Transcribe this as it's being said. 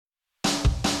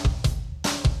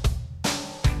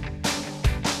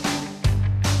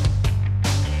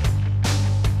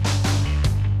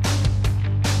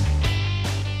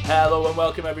Hello and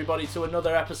welcome everybody to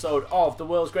another episode of the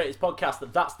world's greatest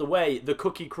podcast. That's the way the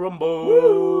cookie crumbles.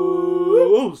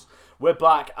 Woo! We're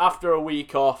back after a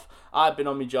week off. I've been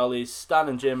on my jollies. Stan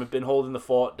and Jim have been holding the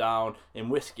fort down in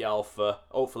Whiskey Alpha.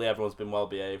 Hopefully everyone's been well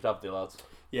behaved, have they, lads?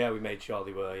 Yeah, we made sure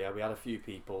they were. Yeah, we had a few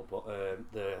people, but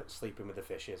they're sleeping with the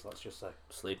fishes, let's just say.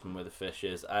 Sleeping with the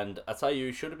fishes. And I tell you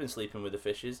who should have been sleeping with the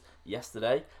fishes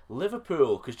yesterday?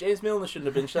 Liverpool. Because James Milner shouldn't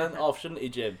have been sent off, shouldn't he,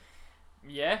 Jim?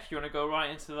 Yeah, if you want to go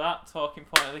right into that talking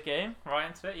point of the game, right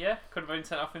into it, yeah. Could have been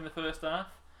sent off in the first half.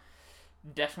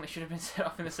 Definitely should have been sent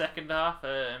off in the second half.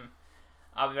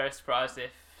 I'll be very surprised if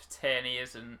Tierney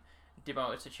isn't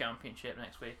demoted to Championship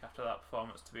next week after that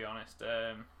performance, to be honest.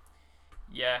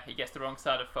 Yeah, he gets the wrong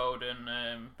side of Foden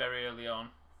very early on.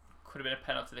 Could have been a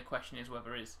penalty. The question is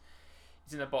whether he's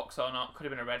in the box or not. Could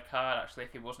have been a red card, actually,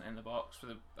 if he wasn't in the box.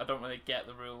 I don't really get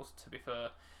the rules, to be fair.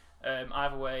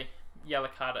 Either way, yellow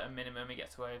card at a minimum, he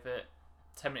gets away with it.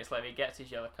 10 minutes later, he gets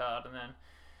his yellow card, and then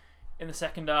in the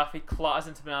second half, he clatters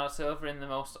into Bernardo Silva in the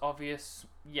most obvious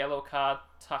yellow card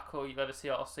tackle you've ever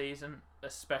seen all season,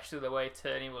 especially the way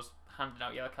Tierney was handing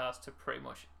out yellow cards to pretty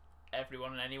much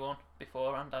everyone and anyone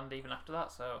beforehand and even after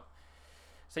that. So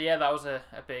yeah, that was a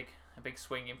big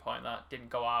swinging point that didn't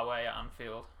go our way at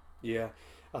Anfield. Yeah,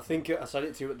 I think I said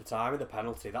it to you at the time of the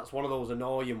penalty. That's one of those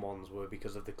annoying ones where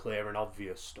because of the clear and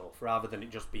obvious stuff, rather than it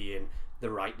just being the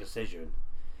right decision,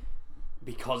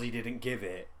 because he didn't give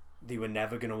it, they were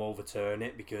never going to overturn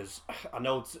it. Because I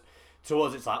know to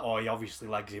us it's like, oh, he obviously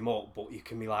legs him up, but you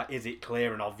can be like, is it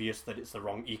clear and obvious that it's the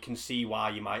wrong? You can see why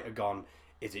you might have gone,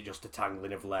 is it just a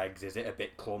tangling of legs? Is it a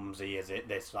bit clumsy? Is it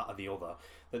this, that or the other?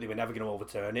 That they were never going to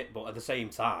overturn it. But at the same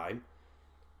time,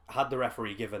 had the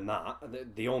referee given that,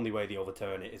 the only way they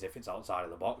overturn it is if it's outside of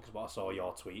the box. But I saw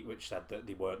your tweet which said that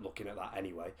they weren't looking at that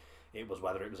anyway. It was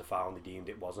whether it was a foul and they deemed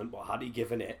it wasn't. But had he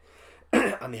given it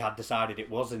and they had decided it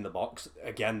was in the box,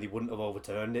 again, they wouldn't have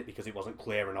overturned it because it wasn't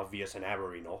clear and obvious and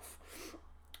error enough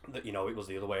that, you know, it was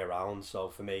the other way around. So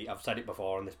for me, I've said it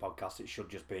before on this podcast, it should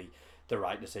just be the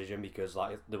right decision, because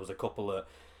like there was a couple of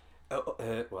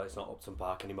well, it's not Upton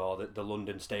Park anymore, the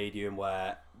London Stadium,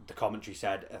 where the commentary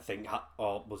said, I think,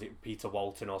 or was it Peter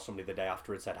Walton or somebody the day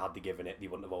after had said, had they given it, they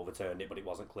wouldn't have overturned it, but it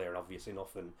wasn't clear and obvious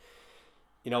enough. And,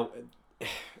 you know,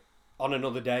 on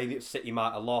another day, City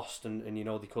might have lost, and you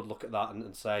know, they could look at that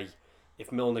and say,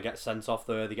 if Milner gets sent off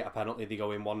there, they get a penalty, they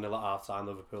go in 1-0 at half-time,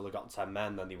 Liverpool have got 10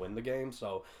 men, then they win the game.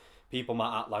 So people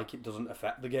might act like it doesn't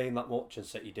affect the game that much, and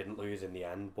City didn't lose in the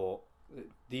end, but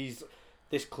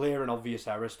this clear and obvious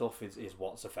error stuff is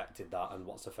what's affected that, and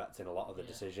what's affecting a lot of the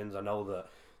decisions. I know that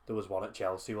there was one at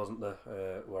Chelsea, wasn't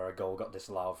there, where a goal got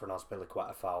disallowed for an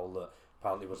Azpilicueta foul that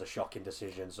apparently was a shocking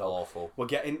decision. So awful. We're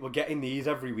getting these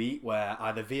every week where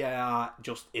either VAR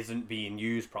just isn't being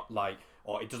used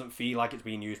or it doesn't feel like it's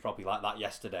being used properly, like that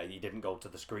yesterday. He didn't go to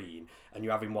the screen, and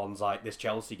you're having ones like this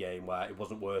Chelsea game where it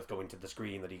wasn't worth going to the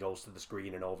screen, that he goes to the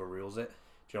screen and overrules it.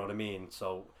 Do you know what I mean?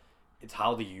 So it's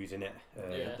how they're using it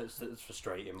that's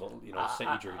frustrating, but you know, City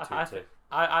drew 2-2.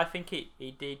 I think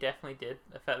he definitely did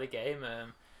affect the game.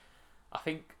 I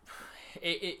think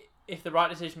if the right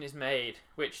decision is made,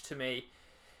 which to me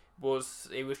was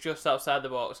just outside the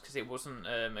box because it wasn't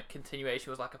a continuation,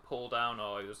 it was like a pull down,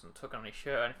 or he wasn't tugging on his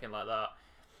shirt or anything like that.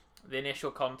 The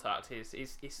initial contact is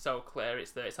so clear.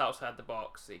 It's outside the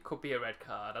box. It could be a red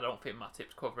card. I don't think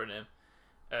Matip's covering him.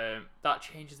 That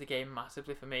changes the game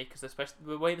massively for me, because especially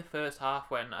the way the first half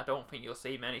went, I don't think you'll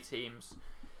see many teams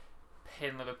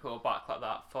pin Liverpool back like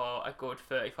that for a good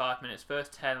 35 minutes.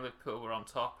 First 10, Liverpool were on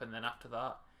top, and then after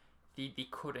that, they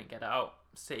couldn't get out.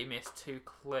 City missed 2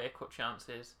 clear-cut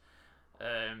chances.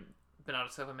 Bernardo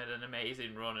Silva made an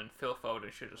amazing run, and Phil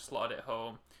Foden should have slotted it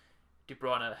home. De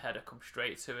Bruyne had a header come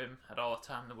straight to him, had all the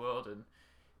time in the world, and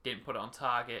didn't put it on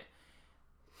target.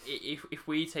 If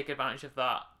we take advantage of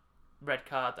that red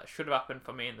card that should have happened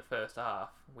for me in the first half,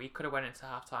 we could have went into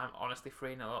half-time honestly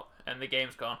 3-0 up, and the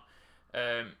game's gone.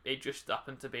 It just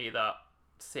happened to be that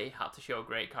City had to show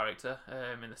great character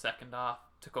in the second half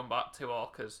to come back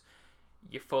 2-2, because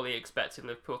you fully expected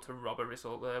Liverpool to rob a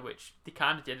result there, which they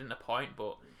kind of did in a point,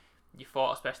 but you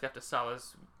thought, especially after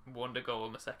Salah's wonder goal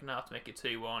in the second half to make it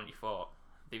 2-1, you thought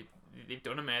they've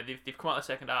done it, mate. They've come out of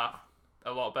the second half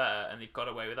a lot better, and they've got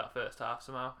away with that first half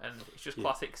somehow. And it's just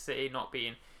classic City not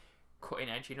being cutting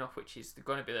edge enough, which is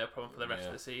going to be their problem for the rest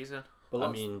of the season. Well,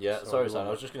 I mean, sorry, Sam.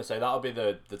 I was just going to say that'll be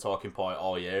the talking point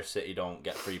all year. If City don't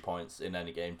get 3 points in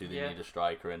any game, do they need a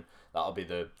striker? And that'll be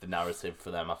the narrative for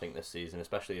them, I think, this season,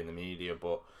 especially in the media.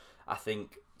 But I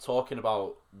think talking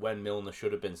about when Milner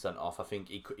should have been sent off, I think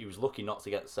he was lucky not to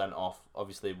get sent off,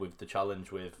 obviously, with the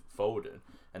challenge with Foden.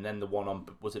 and then the one on,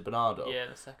 was it Bernardo? Yeah,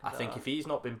 the second. I think if he's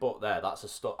not been booked there,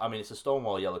 that's I mean, it's a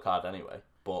Stonewall yellow card anyway,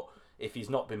 but if he's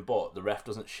not been booked, the ref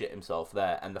doesn't shit himself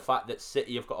there. And the fact that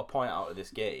City have got a point out of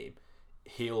this game,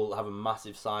 he'll have a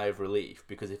massive sigh of relief,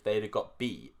 because if they'd have got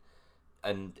beat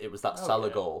and it was that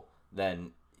Salah goal,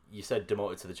 then you said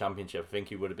demoted to the Championship. I think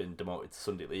he would have been demoted to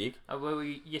Sunday League. Well,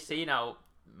 you see how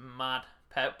mad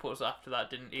Pep was after that,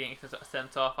 didn't he? He got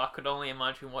sent off. I could only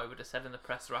imagine what he would have said in the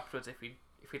presser afterwards if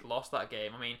he'd lost that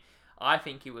game. I mean, I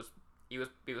think he was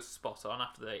spot on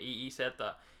after that. He said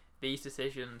that these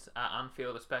decisions at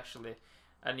Anfield especially,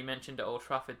 and he mentioned at Old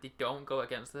Trafford, they don't go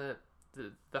against the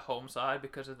home side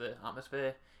because of the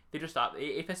atmosphere. They just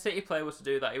if a City player was to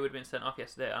do that, he would have been sent off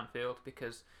yesterday at Anfield,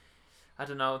 because I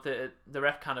don't know, the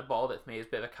ref kind of balled it to me as a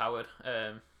bit of a coward.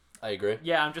 I agree.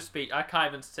 Yeah, I can't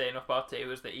even say enough about it. It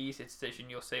was the easiest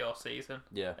decision you'll see all season.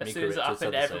 Yeah. As soon as it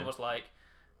happened, everyone was like,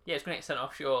 yeah, it's going to get sent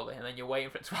off surely, and then you're waiting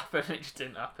for it to happen, and it just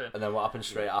didn't happen. And then what happened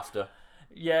straight after?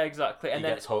 Yeah, exactly. And he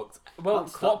then gets hooked. Well,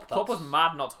 Klopp was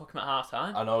mad not to hook him at half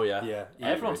time. I know, yeah. Yeah.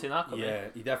 Everyone's seen that coming. Yeah,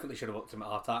 he definitely should have hooked him at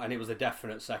half time, and it was a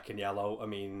definite second yellow. I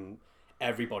mean,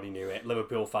 everybody knew it.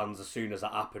 Liverpool fans, as soon as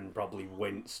that happened, probably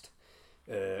winced,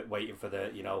 waiting for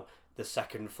the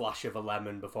second flash of a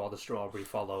lemon before the strawberry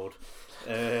followed.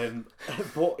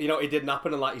 But, it didn't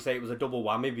happen, and like you say, it was a double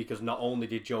whammy, because not only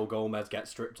did Joe Gomez get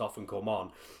stripped off and come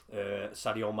on,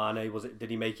 Sadio Mane, did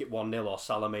he make it 1-0, or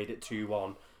Salah made it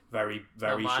 2-1 very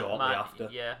shortly after?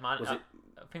 Yeah, I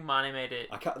think Mane made it.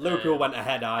 Liverpool went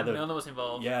ahead either. Milner was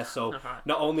involved. Yeah, so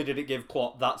not only did it give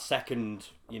Klopp that second,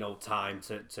 time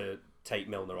to take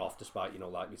Milner off, despite,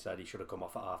 like we said, he should have come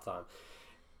off at half time.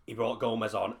 He brought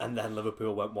Gomez on, and then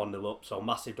Liverpool went 1-0 up, so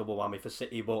massive double whammy for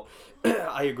City. But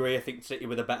I agree, I think City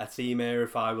with a better team here.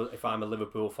 If I'm a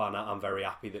Liverpool fan, I'm very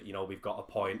happy that we've got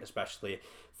a point, especially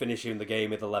finishing the game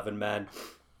with 11 men,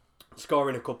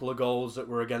 scoring a couple of goals that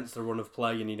were against the run of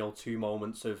play, and 2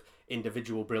 moments of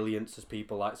individual brilliance, as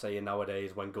people like saying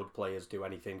nowadays, when good players do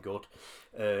anything good.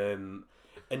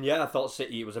 And yeah, I thought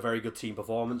City, it was a very good team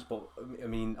performance. But I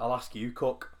mean, I'll ask you,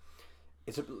 Cook.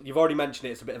 You've already mentioned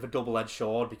it. It's a bit of a double-edged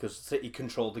sword, because City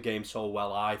controlled the game so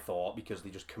well, I thought, because they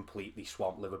just completely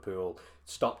swamped Liverpool,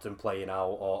 stopped them playing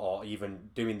out, or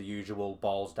even doing the usual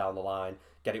balls down the line,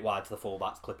 get it wide to the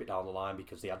fullbacks, clip it down the line,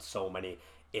 because they had so many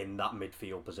in that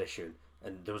midfield position.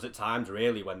 And there was at times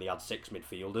really when they had 6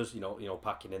 midfielders,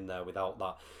 packing in there without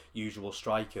that usual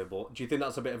striker. But do you think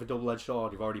that's a bit of a double-edged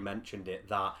sword? You've already mentioned it,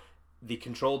 that they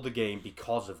controlled the game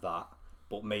because of that,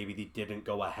 but maybe they didn't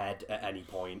go ahead at any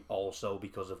point also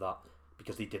because of that,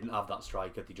 because they didn't have that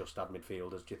striker, they just had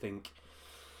midfielders. Do you think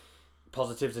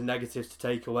positives and negatives to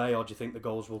take away, or do you think the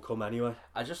goals will come anyway?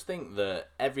 I just think that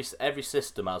every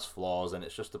system has flaws, and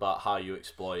it's just about how you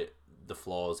exploit the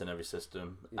flaws in every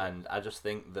system. Yeah. And I just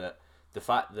think that the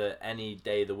fact that any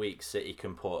day of the week City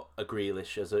can put a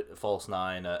Grealish as a false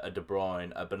 9, a De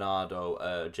Bruyne, a Bernardo,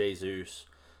 a Jesus,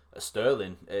 a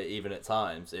Sterling, even at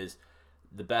times, is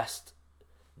the best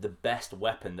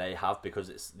weapon they have, because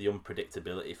it's the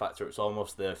unpredictability factor. It's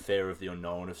almost the fear of the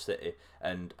unknown of City,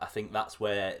 and I think that's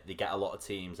where they get a lot of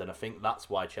teams, and I think that's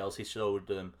why Chelsea showed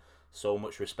them so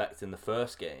much respect in the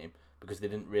first game, because they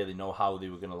didn't really know how they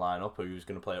were going to line up or who was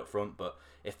going to play up front. But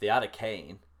if they had a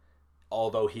Kane,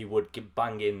 although he would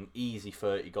bang in easy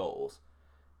 30 goals,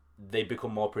 they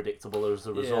become more predictable as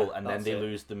a result, and then they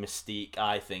lose the mystique,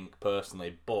 I think,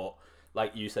 personally. But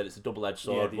like you said, it's a double-edged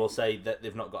sword. We'll say that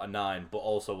they've not got a 9, but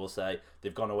also we'll say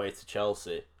they've gone away to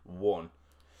Chelsea, won,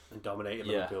 and dominated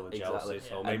Liverpool and Chelsea. Exactly.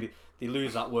 So maybe they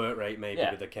lose that work rate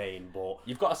with a Kane, but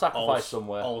you've got to sacrifice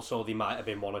somewhere. Also, they might have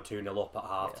been 1 or 2-0 up at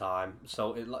half time.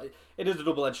 So it is a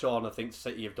double-edged sword, and I think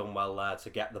City have done well there to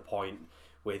get the point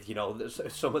with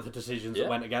some of the decisions that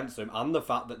went against them, and the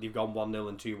fact that they've gone 1-0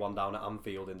 and 2-1 down at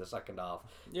Anfield in the second half.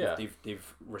 Yeah,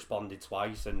 they've responded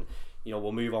twice, and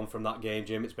we'll move on from that game,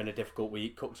 Jim. It's been a difficult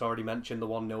week. Cook's already mentioned the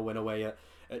 1-0 win away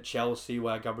at Chelsea,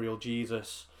 where Gabriel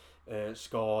Jesus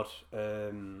scored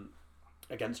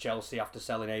against Chelsea after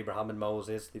selling Abraham and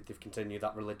Moses. They've continued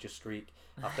that religious streak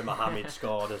after Mohamed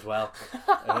scored as well.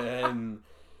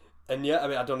 And yeah, I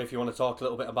mean, I don't know if you want to talk a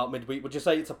little bit about midweek. Would you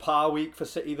say it's a par week for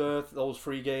City, those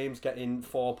 3 games, getting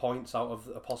 4 points out of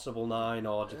a possible 9,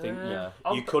 or do you think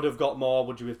you could have got more?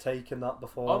 Would you have taken that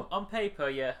before? On paper,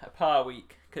 yeah, a par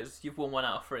week, because you've won 1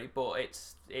 out of 3, but it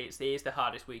is the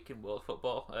hardest week in world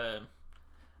football.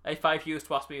 If you used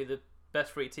to ask me who the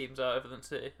best 3 teams are other than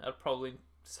City, I'd probably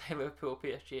say Liverpool,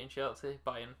 PSG and Chelsea.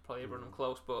 Bayern probably run them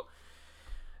close, but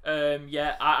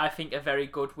I think a very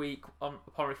good week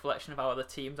upon reflection of how other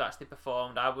teams actually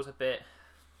performed. I was a bit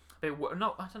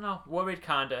worried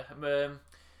kind of.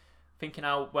 thinking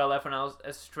how well everyone else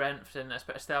has strengthened,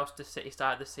 especially how the City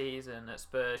started the season. At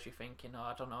Spurs, you're thinking,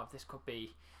 I don't know if this could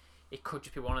be. It could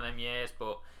just be one of them years,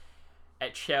 but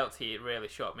at Chelsea, it really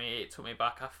shocked me. It took me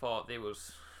back. I thought they were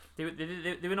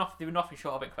nothing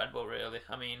short of incredible, really.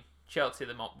 I mean, Chelsea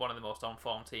are one of the most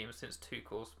on-form teams since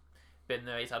Tuchel's been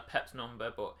there. He's had Pep's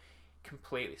number, but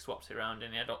completely swapped it around,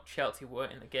 and Chelsea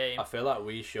weren't in the game. I feel like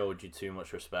we showed you too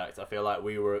much respect. I feel like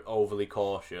we were overly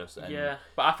cautious. And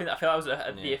but I feel that was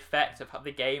the effect of how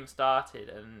the game started,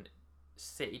 and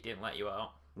City didn't let you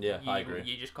out. Yeah, I agree.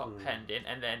 You just got penned in,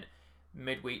 and then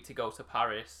midweek to go to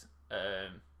Paris,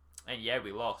 and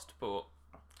we lost. But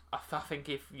I think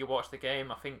if you watch the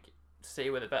game, I think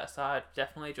City were the better side.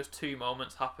 Definitely, just 2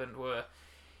 moments happened where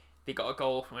they got a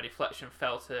goal from a deflection,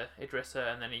 fell to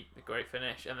Idrissa, and then a great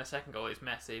finish. And the second goal is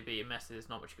Messi. Being Messi, there's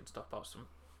not much you can stop out.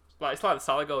 It's like the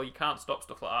Salah goal. You can't stop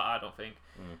stuff like that, I don't think.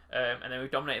 And then we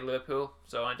dominated Liverpool.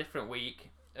 So on a different week,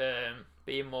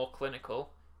 being more clinical,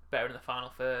 better in the final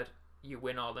third, you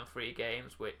win all them 3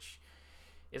 games, which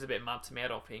is a bit mad to me. I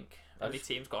don't think any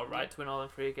team's got a right to win all them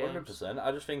 3 games. 100%.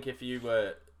 I just think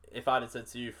if I'd have said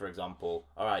to you, for example,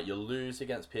 all right, you'll lose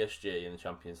against PSG in the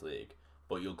Champions League,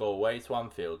 but you'll go away to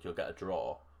Anfield, you'll get a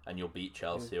draw, and you'll beat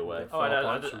Chelsea away.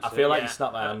 I feel like you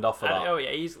snapped my hand off for that. Oh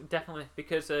yeah, he's definitely,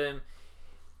 because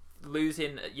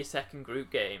losing your second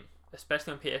group game,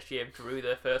 especially when PSG drew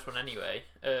their first one anyway.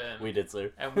 We did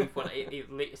too. And we've won.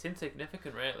 It's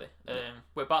insignificant, really.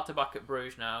 We're back to back at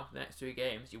Bruges now. The next 2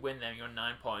 games, you win them, you're on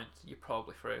 9 points. You're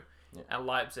probably through. Yeah. And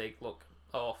Leipzig look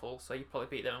awful, so you probably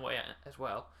beat them away as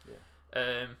well.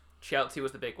 Yeah. Chelsea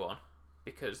was the big one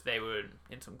because they were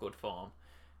in some good form,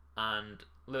 and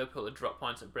Liverpool had dropped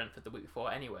points at Brentford the week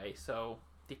before anyway, so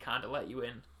they kind of let you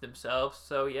in themselves.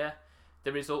 So yeah,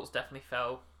 the results definitely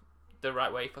fell the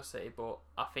right way for City, but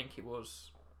I think it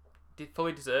was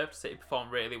fully deserved. City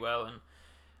performed really well, and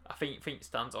I think it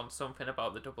stands on something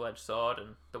about the double-edged sword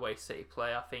and the way City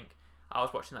play. I think I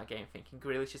was watching that game thinking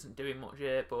Grealish isn't doing much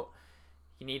here, but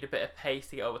you need a bit of pace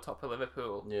to get over top of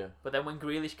Liverpool. Yeah. But then when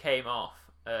Grealish came off,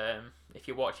 if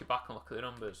you watch it back and look at the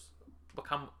numbers, look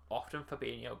how often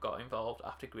Fabinho got involved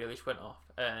after Grealish went off.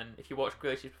 And if you watch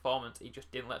Grealish's performance, he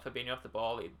just didn't let Fabinho off the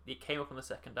ball. He came up in the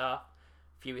second half,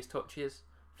 fewest touches.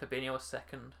 Fabinho was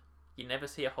second. You never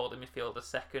see a holding midfielder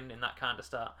second in that kind of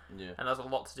start. Yeah. And that's a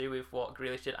lot to do with what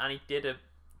Grealish did. And he did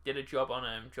a job on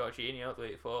Jorginho the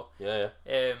week before. Yeah.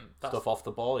 Stuff off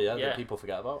the ball, that people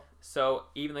forget about. So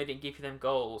even though he didn't give you them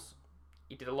goals,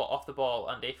 he did a lot off the ball.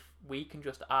 And if we can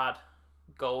just add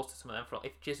goals to some of them front,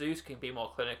 if Jesus can be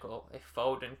more clinical, if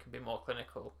Foden can be more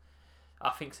clinical,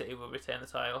 I think City will retain the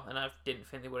title. And I didn't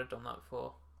think they would have done that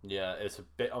before. Yeah, it's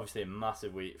obviously a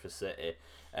massive week for City,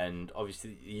 and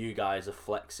obviously you guys are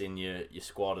flexing your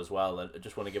squad as well. And I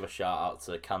just want to give a shout out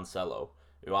to Cancelo,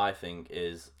 who I think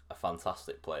is a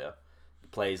fantastic player. He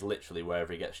plays literally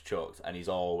wherever he gets chucked, and he's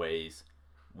always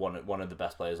one of the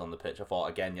best players on the pitch. I thought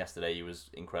again yesterday he was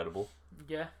incredible.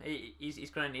 Yeah, he's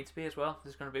going to need to be as well.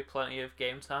 There's going to be plenty of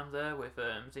game time there with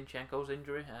Zinchenko's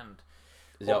injury, and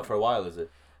is he out for a while? Is it?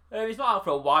 He's not out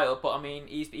for a while, but I mean,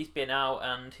 he's been out,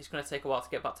 and he's going to take a while to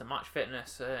get back to match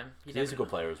fitness. He's a good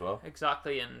player as well.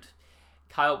 Exactly, and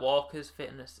Kyle Walker's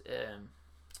fitness,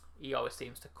 he always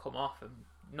seems to come off and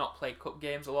not play cup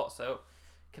games a lot. So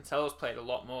Cancelo's played a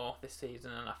lot more this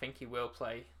season, and I think he will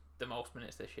play the most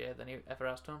minutes this year than he ever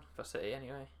has done for City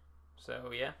anyway.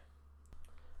 So yeah.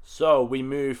 So we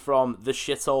move from the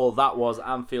shithole that was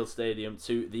Anfield Stadium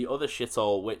to the other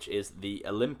shithole, which is the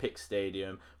Olympic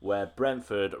Stadium, where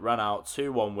Brentford ran out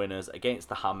 2-1 winners against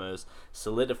the Hammers,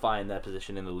 solidifying their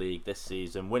position in the league this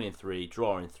season, winning 3,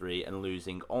 drawing 3, and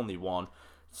losing only 1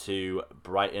 to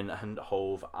Brighton and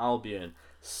Hove Albion.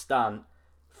 Stan,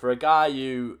 for a guy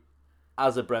who,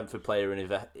 as a Brentford player in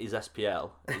his SPL,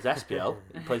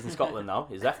 he plays in Scotland now,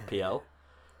 his FPL,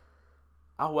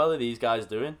 how well are these guys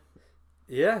doing?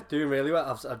 Yeah, doing really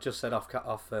well. I've just said off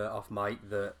mic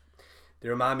that they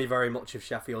remind me very much of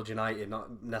Sheffield United,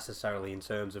 not necessarily in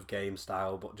terms of game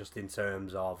style, but just in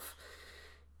terms of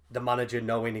the manager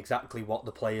knowing exactly what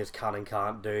the players can and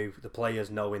can't do, the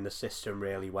players knowing the system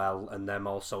really well, and them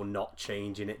also not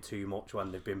changing it too much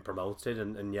when they've been promoted.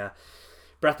 And yeah,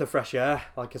 breath of fresh air,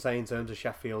 like I say, in terms of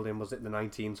Sheffield, was it the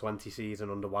 1920 season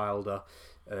under Wilder?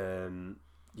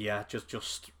 Yeah,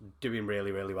 just doing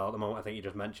really, really well at the moment. I think you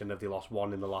just mentioned that they lost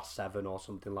 1 in the last 7 or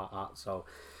something like that. So,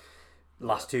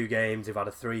 last 2 games, they've had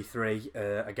a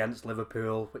 3-3 against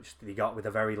Liverpool, which they got with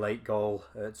a very late goal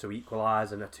to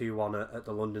equalise, and a 2-1 at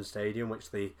the London Stadium,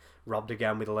 which they robbed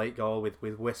again with a late goal with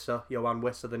Wissa, Johan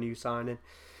Wissa, the new signing.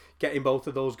 getting both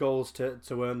of those goals to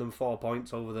earn them 4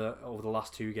 points over the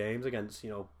last 2 games against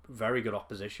very good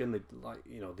opposition.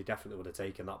 They definitely would have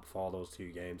taken that before those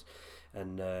 2 games,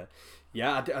 and I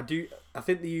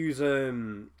think they use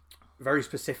very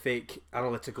specific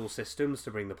analytical systems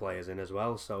to bring the players in as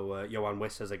well. So Johan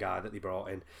Wiss is a guy that they brought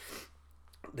in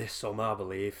this summer, I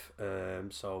believe. The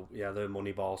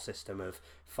Moneyball system of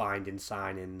finding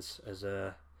signings has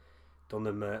done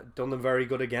them very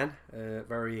good again.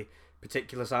 Very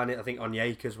particular signing. I think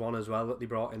Onyeka's one as well that they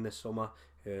brought in this summer.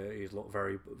 He's looked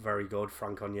very, very good.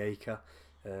 Frank Onyeka.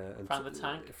 And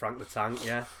Frank the Tank,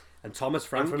 yeah. And Thomas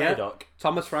Frank from yeah. Adoc.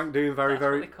 Thomas Frank doing very, That's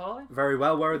very, what they call him? very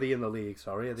well. Where are they in the league?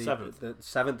 Sorry, Seventh. The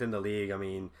 7th in the league. I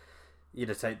mean, they'd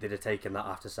have taken that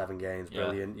after 7 games.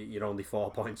 Brilliant. Yeah. You're only 4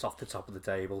 points off the top of the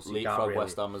table. So Leapfrog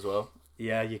West Ham as well.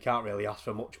 Yeah, you can't really ask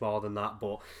for much more than that.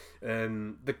 But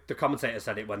the commentator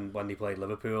said it when they played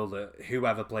Liverpool, that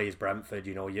whoever plays Brentford,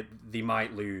 they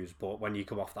might lose, but when you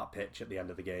come off that pitch at the end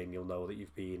of the game, you'll know that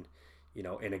you've been,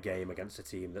 in a game against a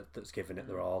team that's given it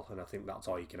their all. And I think that's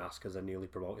all you can ask as a newly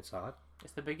promoted side.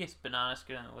 It's the biggest banana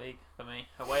skin in the league for me.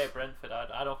 Away at Brentford,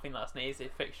 I don't think that's an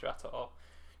easy fixture at all.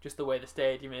 Just the way the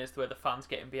stadium is, the way the fans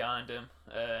getting behind them.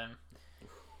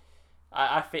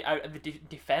 I think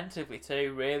defensively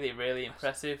too, really, really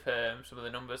impressive. Some of the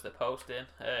numbers they're posting.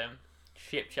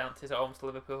 Ship chances at home to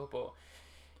Liverpool, but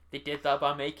they did that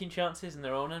by making chances in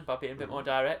their own end, by being a bit more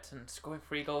direct and scoring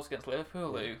 3 goals against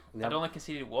Liverpool, who I'd only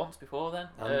conceded once before then.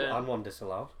 And one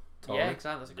disallowed. Tony. Yeah,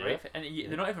 exactly. That's a great thing. And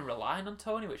they're not even relying on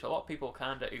Tony, which a lot of people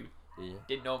kind of who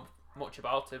didn't know much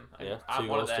about him. Yeah, I'm 2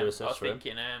 one of goals, them. 2 assists I was for him.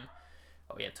 thinking,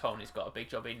 Tony's got a big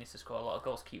job. He needs to score a lot of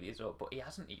goals, keep these up, but he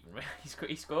hasn't even really.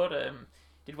 He scored.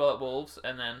 Did well at Wolves,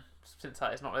 and then since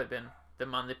that, it's not really been the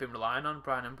man they've been relying on.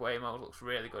 Brian Mbeumo looks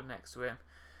really good next to him.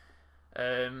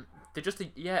 They're just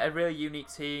a really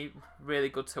unique team, really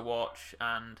good to watch,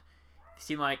 and they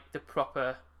seem like the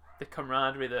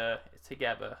camaraderie there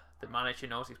together. The manager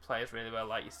knows his players really well,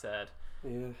 like you said.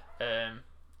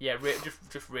 Yeah.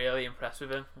 Just really impressed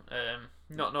with him.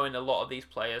 Not knowing a lot of these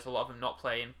players, a lot of them not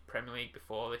playing Premier League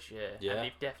before this year, and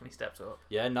they've definitely stepped up.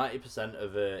 Yeah, 90%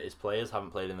 of his players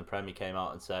haven't played in the Premier. Came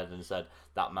out and said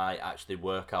that might actually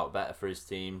work out better for his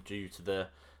team due to the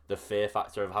fear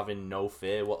factor of having no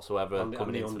fear whatsoever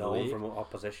coming into the league. From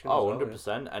opposition. Oh,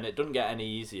 100%. And it doesn't get any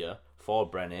easier for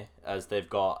Brenny, as they've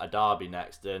got a derby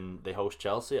next and they host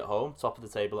Chelsea at home, top of the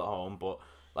table at home. But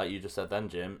like you just said then,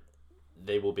 Jim,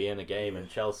 they will be in a game, and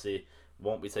Chelsea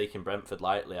won't be taking Brentford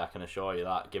lightly, I can assure you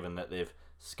that, given that they've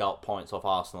scalped points off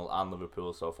Arsenal and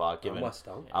Liverpool so far. And West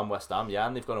Ham. And West Ham, yeah,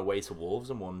 and they've gone away to Wolves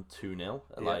and won 2-0.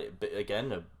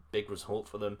 Again, a big result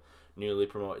for them, newly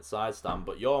promoted side, Stan.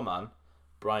 But your man,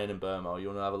 Brian Mbeumo, you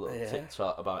want to have a little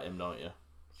tit-tat about him, don't you?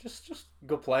 Just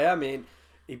good player. I mean,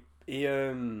 he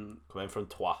coming from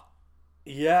Troyes.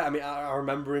 Yeah, I mean, I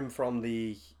remember him from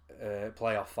the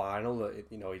playoff final. That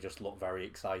he just looked very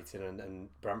exciting, and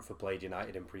Brentford played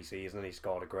United in pre-season, and he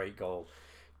scored a great goal,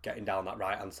 getting down that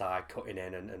right hand side, cutting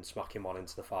in, and smacking one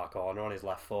into the far corner on his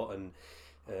left foot. And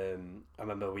I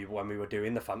remember when we were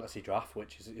doing the fantasy draft,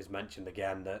 which is mentioned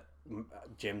again, that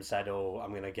Jim said, "Oh,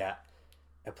 I'm going to get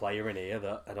a player in here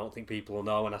that I don't think people will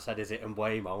know," and I said, "Is it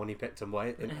Mbeumo?" And he picked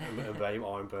Mbeumo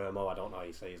or Mbeumo, I don't know how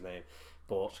you say his name,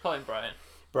 but Just call him Brian.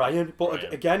 But Brian.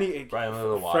 again, Brian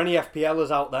for any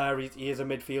FPLers out there, he is a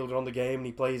midfielder on the game, and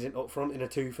he plays it up front in a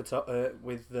 2 for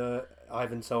with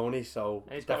Ivan Toney. So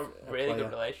And he's got a really good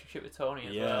relationship with Tony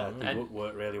as well. Yeah, they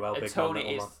work really well. And Big Tony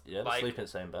man, is Yeah, they sleep in the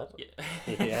same bed.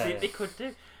 Yeah. They could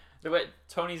do. The way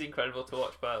Tony's incredible to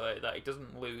watch, by the way, that he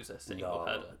doesn't lose a single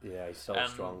header. Yeah, he's so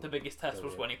and strong. The biggest test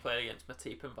was when he played against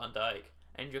Matip and Van Dijk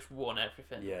and just won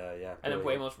everything. Yeah. And then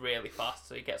Mbeumo's really fast,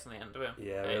 so he gets on the end of him.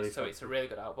 Yeah, really. So it's a really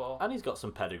good outball. And he's got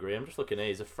some pedigree. I'm just looking here.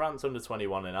 He's a France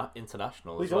under-21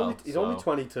 international Well, as well. He's only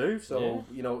 22, so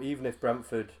even if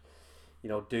Brentford,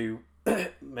 do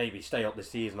maybe stay up this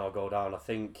season or go down, I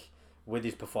think with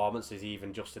his performances,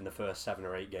 even just in the first 7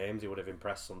 or 8 games, he would have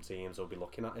impressed some teams who'll be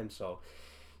looking at him. So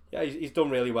yeah, he's done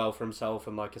really well for himself,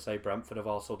 and like I say, Brentford have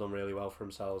also done really well for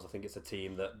themselves. I think it's a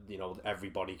team that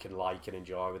everybody can like and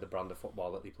enjoy with the brand of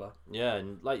football that they play. Yeah,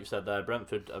 and like you said there,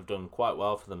 Brentford have done quite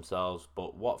well for themselves,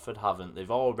 but Watford haven't. They've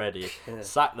already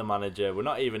sacked the manager. We're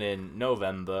not even in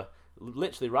November,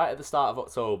 literally right at the start of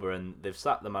October, and they've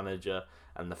sacked the manager.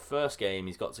 And the first game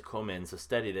he's got to come in to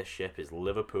steady this ship is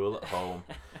Liverpool at home.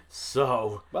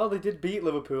 So they did beat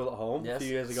Liverpool at home a few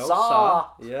years ago.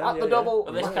 At the double.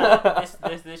 Well,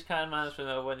 this kind of management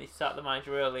though, when he sacked the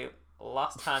manager early,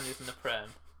 last time he was in the Prem,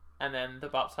 and then the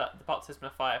baptism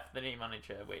of fire for the new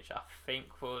manager, which I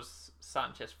think was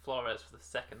Sanchez Flores for the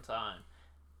second time,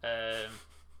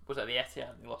 was at the Etihad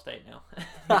and he lost 8-0. It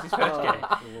was his first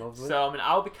game. Lovely. So I mean,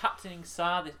 I'll be captaining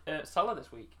Salah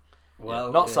this week.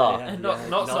 Well, Not Salah. Not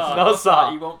Salah. Not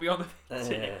Salah. He won't be on the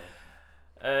team.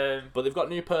 But they've got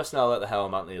new personnel at the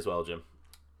helm, haven't they, as well, Jim?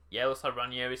 Yeah, looks like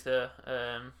Ranieri's there.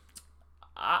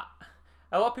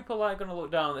 A lot of people are going to look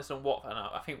down on this on Watford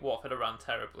now. I think Watford have ran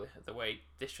terribly the way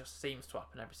this just seems to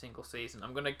happen every single season.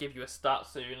 I'm going to give you a stat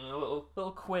soon and a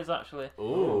little quiz actually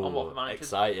on Watford managers.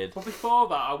 Excited. But before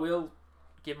that, I will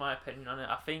give my opinion on it.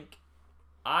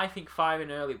 I think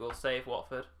firing early will save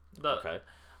Watford. Okay.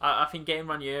 I think getting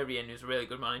Ranieri in, who's a really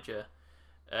good manager,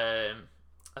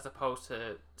 as opposed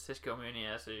to Xisco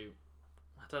Munoz, who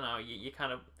I don't know. You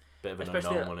kind of. Bit of an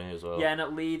Especially unknown money as well. Yeah, and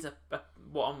at Leeds,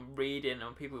 what I'm reading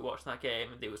and people who watched that game,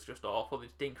 it was just awful. They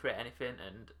didn't create anything,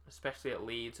 and especially at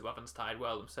Leeds, who haven't started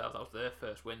well themselves, that was their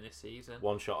first win this season.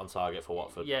 One shot on target for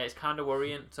Watford. Yeah, it's kind of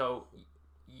worrying. So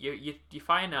you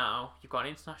find now you've got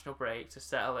an international break to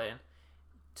settle in,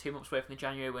 2 months away from the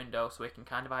January window, so we can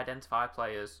kind of identify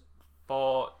players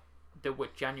for the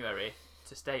January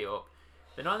to stay up.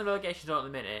 They're not in the relegation zone at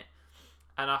the minute,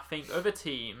 and I think other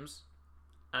teams,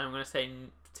 and I'm going to say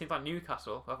teams like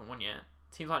Newcastle, who haven't won yet,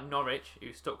 teams like Norwich,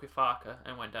 who stuck with Farker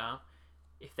and went down,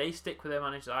 if they stick with their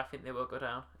manager, I think they will go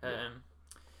down. Yeah.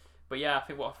 But yeah, I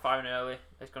think what firing early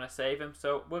is going to save him.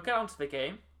 So we'll get on to the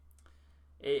game.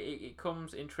 It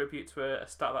comes in tribute to a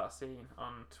stat that I've seen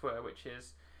on Twitter, which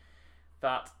is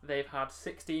that they've had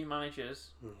 16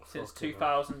 managers since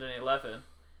 2011.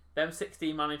 Them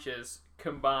 16 managers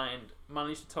combined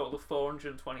managed a total of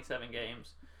 427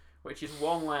 games, which is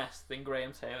one less than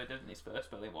Graham Taylor did in his first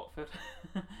spell in Watford,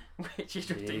 which is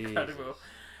just incredible.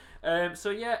 So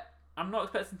yeah, I'm not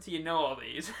expecting to know all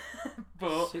these,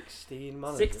 but 16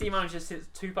 managers. 16 managers since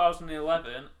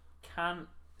 2011.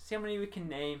 See how many we can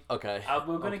name. Okay.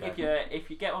 We're going to give you, if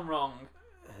you get one wrong,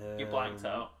 you're blanked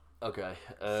out. Okay.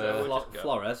 So we'll just go.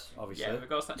 Flores, obviously. Yeah, we've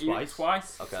got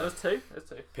Twice. Okay. So there's two.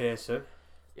 Pearson.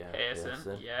 Yeah.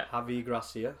 Pearson, yeah. Javi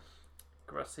Gracia.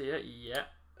 Gracia, yeah.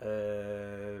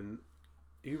 Who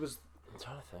was I'm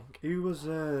trying to think.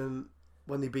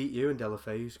 when they beat you and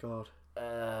Delafeu scored?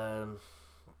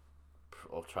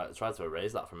 I'll try to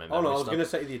erase that from my Oh memory. no, I was going to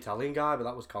say the Italian guy, but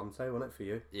that was Conte, wasn't it, for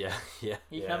you? Yeah. You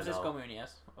Yeah, can have no. Xisco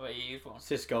Munoz. Oh, you used one.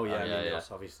 Cisco, yeah, yeah, Munoz,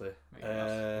 obviously. I'm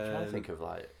trying to think of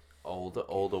like older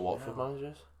Watford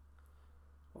managers.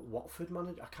 Watford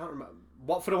manager? I can't remember.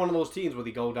 Watford are one of those teams where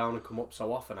they go down and come up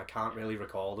so often. I can't really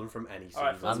recall them from any season.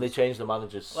 Alright, And they change the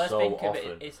managers Let's so think of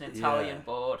often. it. It's an Italian Yeah.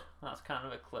 board. That's kind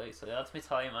of a clue. So that's some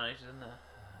Italian managers in there.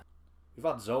 We've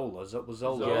had Zola. Was Zola?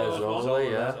 Zola Yeah, was Zola,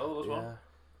 one. yeah. Zola was one. Yeah.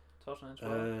 Tottenham as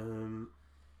well.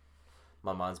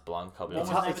 My mind's blank. I'll be What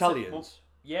was honest. the name of it? Italians.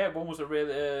 Yeah, one was a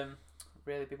really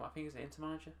big one. I think he's an Inter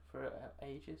manager for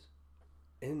ages.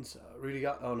 Inter.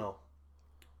 Rudiger. Oh no.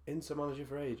 Inter manager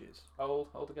for ages.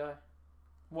 Older guy.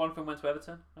 One of them went to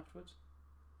Everton afterwards.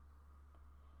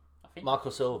 I think Marco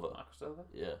Silva. Marco Silva.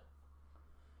 Yeah.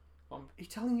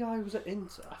 Italian guy who was at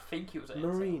Inter. I think he was at Inter.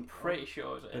 Marine. Pretty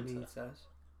sure he was at Inter. Benitez.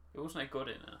 It wasn't a good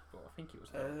Inter, but I think he was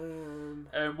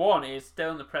there. One is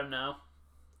still in the Prem now.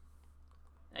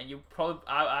 And you probably,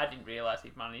 I didn't realise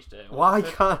he'd managed it. Why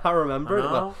can't I remember it?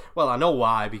 know. Well, I know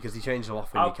why, because he changed so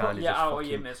often. I'll You kind put of you just out of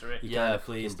fucking, your misery. you Yeah, kind of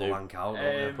please fucking do. blank out.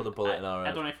 don't you? Put a bullet in our I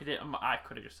head. don't know if he did. I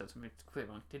could have just said something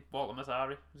completely wrong. Did Walter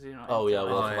Mazzari? Was he not? Oh yeah,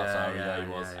 Inter well, manager? yeah,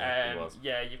 he was. He was.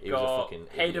 Yeah, you've He was a got fucking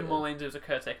Hayden idiot. Mullins, who's a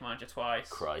caretaker manager twice.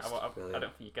 Christ. I don't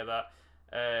think you get that.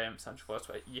 Sancho Flores,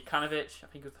 Jukanovic, I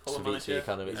think he was the Fulham Savici, manager.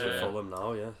 Jukanovic, He's yeah. at Fulham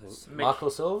now, yeah. I think. Marco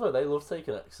Silva. They love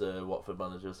taking ex-Watford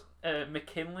managers.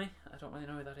 McKinley, I don't really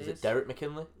know who that is. Is it Derek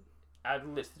McKinley? I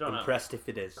literally don't know. Impressed if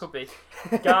it is. Could be.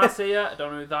 Garcia, I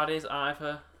don't know who that is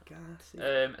either.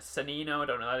 Garcia. Sanino, I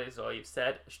don't know who that is, or you've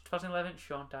said. 2011,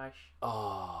 Sean Dyche.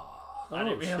 Oh, I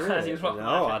didn't shit. realise he was Watford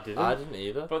No, manager. I didn't. I didn't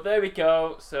either. But there we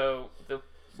go. So we're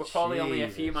probably only a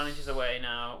few Jesus. managers away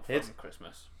now from It's-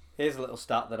 Christmas. Here's a little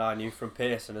stat that I knew from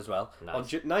Pearson as well. Nice. On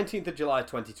 19th of July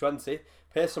 2020,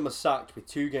 Pearson was sacked with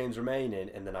 2 games remaining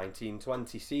in the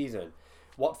 1920 season.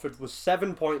 Watford was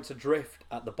 7 points adrift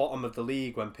at the bottom of the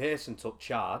league when Pearson took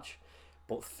charge,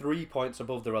 but 3 points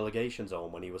above the relegation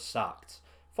zone when he was sacked.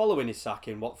 Following his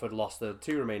sacking, Watford lost the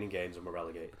 2 remaining games and were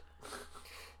relegated.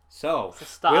 So, It's a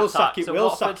start Will attack. Sacking, So Will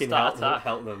Watford Sacking start help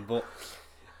attack. them, but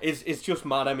it's just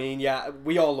mad. I mean, yeah,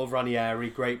 we all love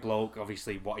Ranieri, great bloke.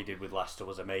 Obviously, what he did with Leicester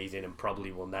was amazing and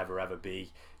probably will never ever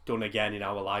be done again in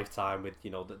our lifetime with,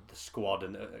 you know, the squad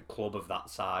and a club of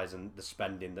that size and the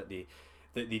spending that they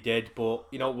did. But,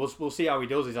 you know, we'll see how he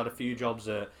does. He's had a few jobs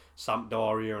at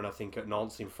Sampdoria and I think at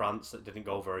Nantes in France that didn't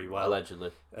go very well.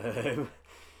 Allegedly.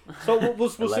 So we'll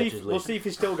see. Allegedly. We'll see if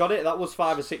he's still got it. That was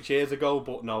 5 or 6 years ago,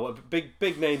 but no, a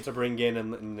big name to bring in,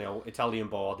 and you know, Italian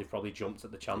board. They've probably jumped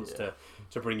at the chance to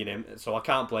bringing him. So I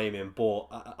can't blame him, but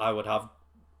I would have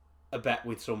a bet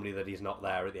with somebody that he's not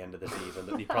there at the end of the season.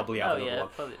 That they probably have another one.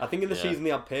 Probably. I think in the season they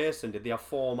had Pearson. Did they have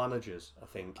 4 managers? I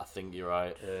think you're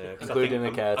right, 'cause including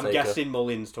the caretaker. I'm guessing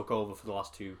Mullins took over for the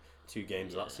last two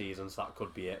games of that season, so that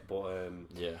could be it. But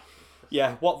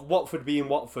yeah, Watford being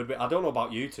Watford, I don't know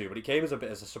about you two, but it came as a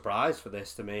bit as a surprise for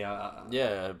this to me.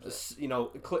 You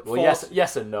know,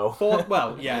 yes and no.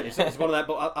 It's one of that.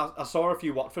 But I saw a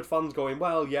few Watford fans going,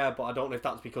 well, yeah, but I don't know if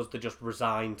that's because they're just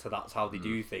resigned to that's how they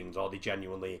do things, or they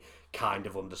genuinely kind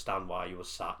of understand why he was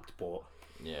sacked. But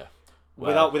yeah.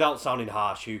 Without sounding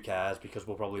harsh, who cares? Because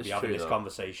we'll probably be having this though.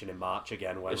 conversation in March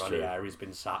again when Ranieri's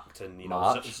been sacked and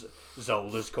March.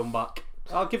 Zola's come back.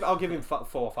 I'll give him 4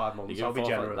 or 5 months. I'll be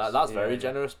generous. That's very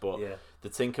generous, but yeah. the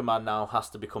Tinkerman now has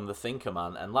to become the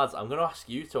Thinkerman. And lads, I'm going to ask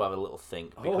you to have a little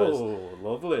think because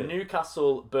lovely.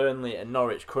 Newcastle, Burnley, and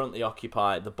Norwich currently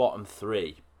occupy the bottom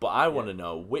 3. But I want to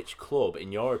know which club,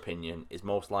 in your opinion, is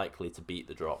most likely to beat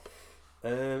the drop.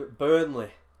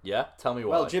 Burnley. Yeah, tell me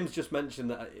why. Well, Jim's just mentioned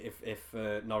that if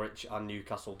Norwich and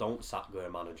Newcastle don't sack their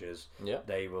managers,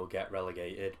 they will get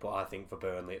relegated. But I think for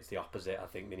Burnley, it's the opposite. I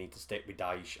think they need to stick with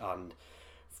Dyche, and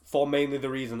for mainly the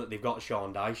reason that they've got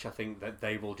Sean Dyche, I think that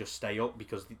they will just stay up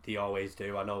because they always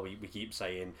do. I know we keep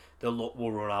saying the luck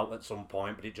will run out at some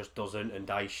point, but it just doesn't. And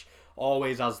Dyche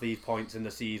always has these points in the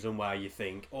season where you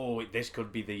think, oh, this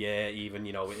could be the year. Even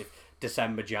if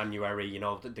December, January,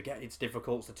 it's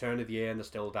difficult. It's the turn of the year, and they're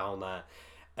still down there.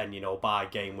 And by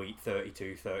game week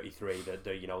 32, 33,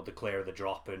 the clear of the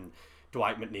drop, and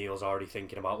Dwight McNeil's already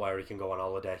thinking about where he can go on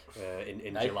holiday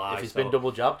in July. If he's been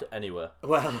double jabbed, anywhere.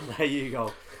 Well, there you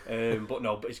go.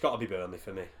 But it's got to be Burnley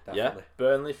for me, definitely. Yeah,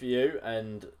 Burnley for you.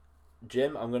 And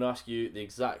Jim, I'm going to ask you the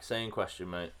exact same question,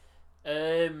 mate.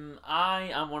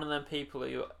 I am one of them people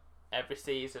who every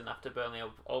season after Burnley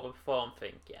overperform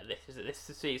think, this is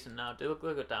the season now. They'll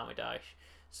go down with Dyche.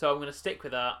 So I'm going to stick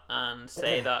with that and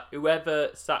say that whoever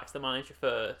sacks the manager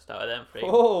first out of them 3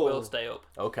 will stay up.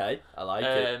 Okay, I like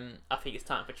it. I think it's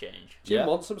time for change. Jim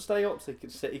wants them to stay up so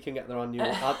City can get their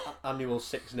annual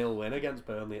 6-0 win against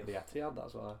Burnley at the Etihad.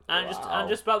 That's why. And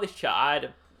just about this chat, I had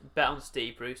a bet on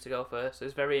Steve Bruce to go first. It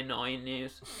was very annoying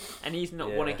news, and he's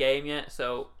not won a game yet.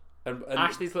 So and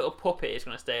Ashley's little puppet is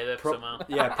going to stay there somehow.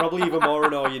 Yeah, probably even more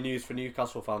annoying news for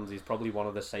Newcastle fans. He's probably one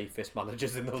of the safest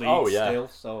managers in the league still.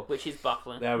 So which is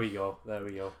baffling. There we go.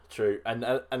 True, and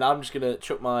I'm just going to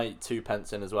chuck my 2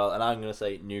 pence in as well, and I'm going to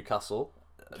say Newcastle,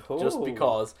 just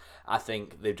because I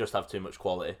think they just have too much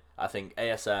quality. I think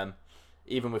ASM,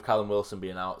 even with Callum Wilson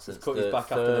being out since he's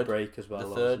back after the break as well.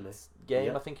 The third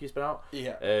game, I think he's been out.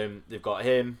 Yeah. They've got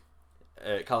him,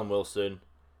 Callum Wilson,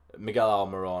 Miguel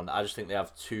Almiron. I just think they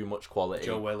have too much quality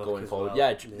Joe Willock going forward.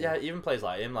 Well. Yeah, even players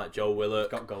like him, like Joe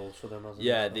Willock. He's got goals for them, hasn't he?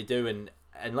 Yeah, they do, and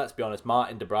let's be honest,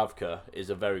 Martin Dubravka is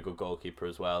a very good goalkeeper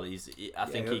as well. I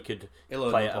think he could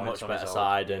play at a much better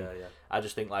side, and I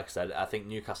just think, like I said, I think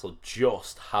Newcastle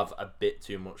just have a bit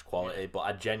too much quality, but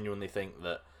I genuinely think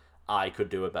that I could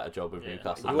do a better job with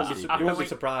Newcastle. You won't be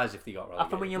surprised if they got relegated.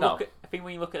 I think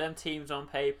when you look at them teams on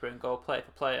paper and go player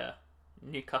for player,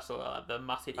 Newcastle are the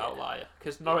massive outlier,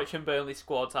 because Norwich and Burnley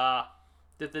squads are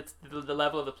the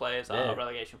level of the players are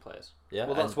relegation players. Yeah,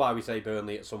 well, that's why we say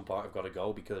Burnley at some point have got to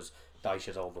go, because Dyche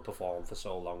has overperformed for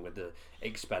so long with the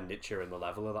expenditure and the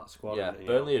level of that squad. Yeah,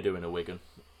 Burnley are doing a Wigan.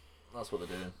 That's what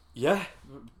they're doing. Yeah,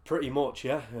 pretty much.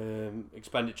 Yeah,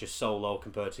 expenditure's so low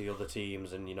compared to the other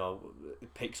teams, and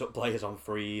picks up players on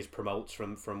frees, promotes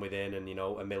from within, and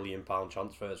 £1 million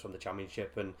transfers from the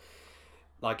Championship, and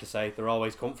like I say, they're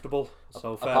always comfortable.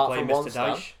 So fair Apart play, from Mr. one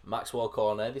stand, Dyche. Maxwell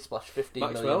Cornet, they splashed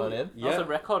 15 million on him. That's a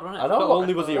record, wasn't it? I know. Not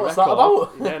only was he a what's record,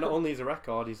 that about? not only is he a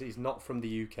record, he's not from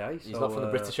the UK. He's not from the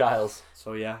British Isles.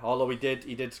 So yeah, although he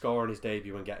did score on his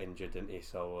debut and get injured, didn't he?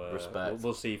 So respect.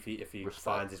 We'll see if he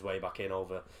finds his way back in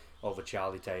over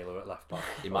Charlie Taylor at left back.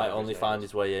 He might only find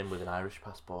his way in with an Irish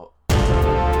passport.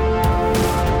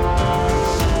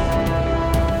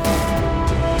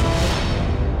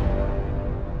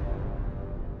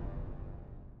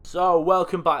 So,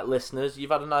 welcome back, listeners.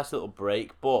 You've had a nice little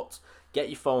break, but get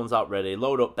your phones out ready,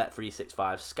 load up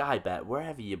Bet365, Sky Bet,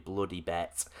 wherever you bloody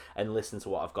bet, and listen to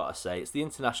what I've got to say. It's the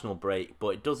international break, but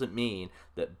it doesn't mean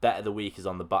that Bet of the Week is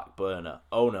on the back burner.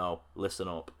 Oh no, listen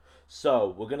up.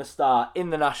 So, we're going to start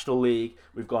in the National League.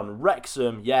 We've gone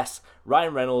Wrexham, yes,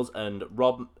 Ryan Reynolds and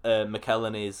Rob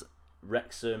McElhenney's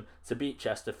Wrexham to beat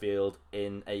Chesterfield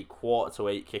in a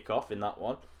 7:45 kickoff in that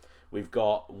one. We've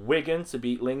got Wigan to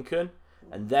beat Lincoln.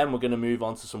 And then we're going to move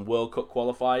on to some World Cup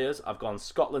qualifiers. I've gone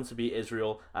Scotland to beat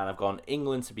Israel, and I've gone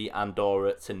England to beat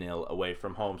Andorra to 0 away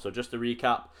from home. So just to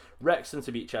recap, Wrexham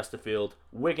to beat Chesterfield,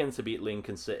 Wigan to beat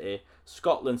Lincoln City,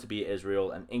 Scotland to beat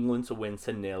Israel, and England to win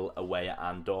to 0 away at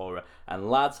Andorra. And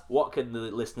lads, what can the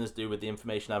listeners do with the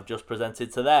information I've just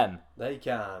presented to them? They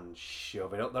can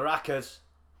shove it up the rackers.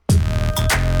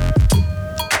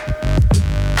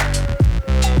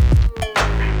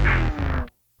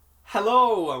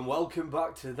 Hello and welcome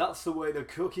back to That's the Way the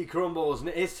Cookie Crumbles, and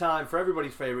it is time for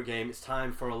everybody's favourite game. It's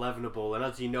time for 11able, and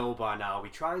as you know by now, we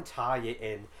try and tie it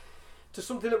in to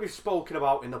something that we've spoken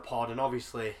about in the pod. And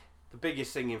obviously the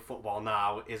biggest thing in football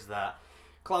now is that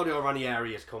Claudio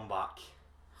Ranieri has come back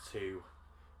to,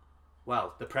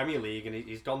 well, the Premier League, and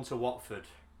he's gone to Watford.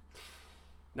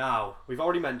 Now, we've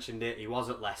already mentioned it, he was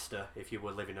at Leicester. If you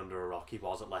were living under a rock, he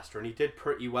was at Leicester, and he did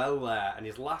pretty well there. And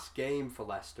his last game for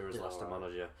Leicester as Leicester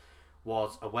manager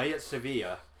was away at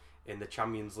Sevilla in the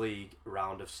Champions League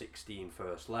round of 16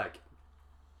 first leg.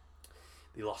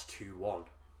 They lost 2-1.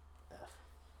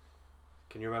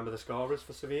 Can you remember the scorers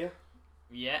for Sevilla?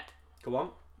 Yeah. Go on.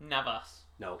 Navas.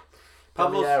 No.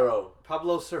 Pablo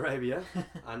Pablo Sarabia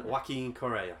and Joaquin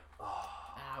Correa.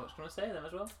 I was going to say them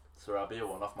as well. Sarabia,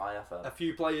 one off my FM. A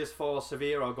few players for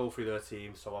Sevilla, I'll go through their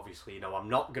team. So obviously, I'm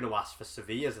not going to ask for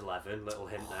Sevilla's 11. Little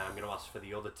hint there, I'm going to ask for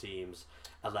the other team's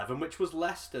 11, which was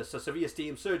Leicester. So Sevilla's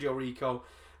team: Sergio Rico,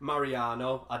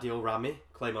 Mariano, Adil Rami,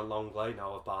 Clement Lenglet,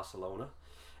 now of Barcelona,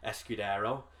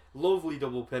 Escudero. Lovely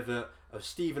double pivot of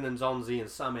Steven Nzonzi and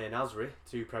Samir Nasri,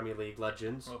 two Premier League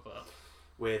legends.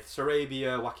 With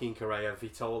Sarabia, Joaquin Correa,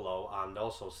 Vitolo, and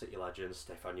also City legends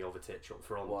Stefan Jovetic up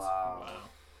front. Wow.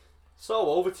 So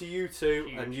over to you two.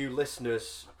 Huge. And you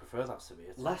listeners. I prefer that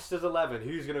Sevilla. Leicester's 11.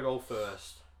 Who's going to go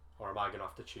first? Or am I going to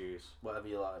have to choose? Whatever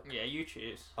you like. Yeah, you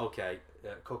choose. Okay,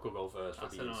 Cook will go first for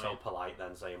That's being so annoying. polite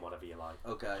then, saying whatever you like.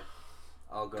 Okay.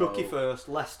 I'll go. Cookie first.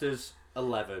 Leicester's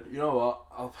 11. You know what?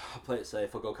 I'll play it safe.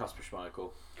 I'll go Kasper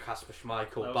Schmeichel. Kasper Schmeichel,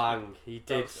 That was bang. He That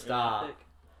did was start. really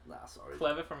Nah, sorry.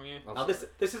 Clever from you. I'm Now sorry.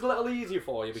 this is a little easier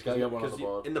for you Just because, gotta get one on the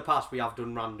board. in the past we have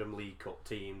done random League Cup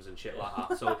teams and shit like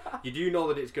that. So you do know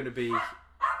that it's going to be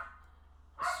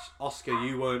Oscar.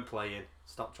 You weren't playing.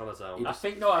 Stop trying to sound. I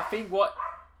think what...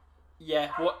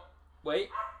 Yeah, what... Wait.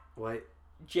 Wait.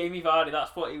 Jamie Vardy,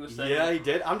 that's what he was saying. Yeah, he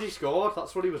did. And he scored.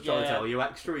 That's what he was trying to Yeah. tell you.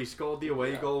 Extra. He scored the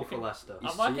away Yeah. goal for Leicester.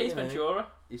 He's I like Ace cheating, eh? Ventura.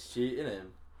 He's cheating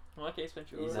him. I like Ace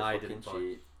Ventura. He's Nah, a he fucking didn't play.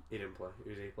 cheat. He didn't play. Who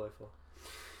did he play for?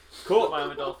 Cook. Cook.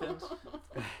 Miami Dolphins.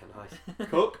 Nice.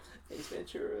 Cook. Ace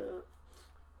Ventura.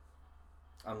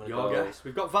 I'm gonna Your go. guess.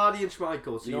 We've got Vardy and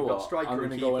Schmeichel, so You know you've got what? striker I'm and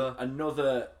gonna keeper. go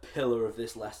another pillar of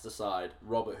this Leicester side,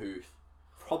 Robert Huth.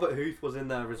 Robert Huth was in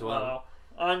there as well. Wow.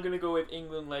 I'm going to go with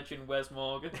England legend Wes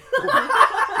Morgan.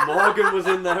 Morgan was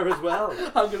in there as well.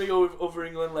 I'm gonna go with other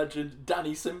England legend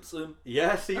Danny Simpson.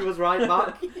 Yes, he was right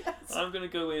back. I'm going to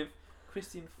go with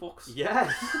Christian Fuchs.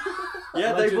 Yes.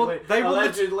 Yeah, they won. They won.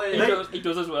 Allegedly. He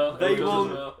does as well. They He does won.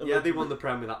 as well. Yeah, they won the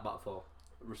Prem with that back four.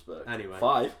 Respect. Anyway.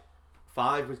 5.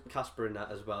 5 with Casper in that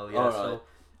as well. Yeah. All So right.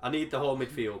 I need the whole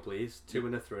midfield, please. 2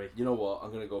 and a 3. You know what?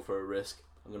 I'm gonna go for a risk.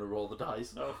 I'm gonna roll the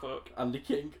dice. Oh, fuck. Andy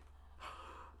King.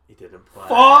 He didn't play.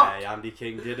 Fuck! Andy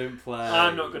King didn't play.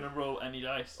 I'm not going to roll any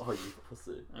dice. Oh, you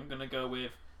pussy. I'm going to go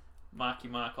with Mark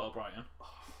Albrighton.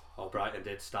 Oh, Brighton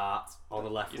did start on the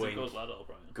left He's wing. a good lad,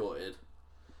 Albrighton. Gutted.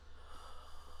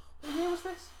 What year was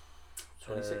this?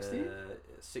 2016.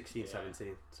 16, Yeah.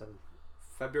 17.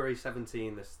 February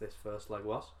 17. This first leg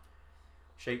was.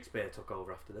 Shakespeare took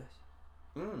over after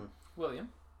this. William.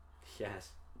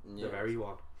 Yes, Yeah. the very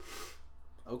one.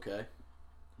 Okay.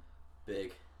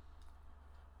 Big.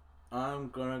 I'm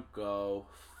gonna go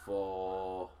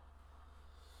for.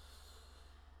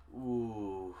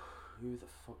 Ooh. Who the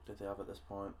fuck did they have at this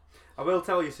point? I will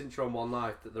tell you, since you're on One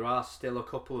Life, that there are still a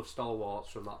couple of stalwarts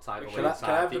from that title Can Can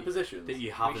I have the that, positions? that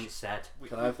you haven't said.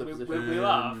 Can I have the position? We'll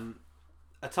have.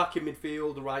 Attacking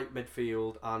midfield, right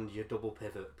midfield, and your double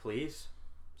pivot, please.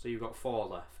 So you've got 4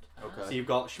 left. Okay. So you've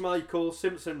got Schmeichel,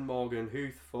 Simpson, Morgan,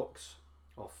 Huth, Fuchs,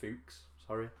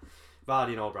 sorry, Vardy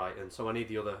and Albrighton. So I need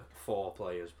the other 4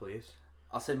 players, please.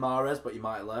 I'll say Mahrez, but you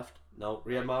might have left. No,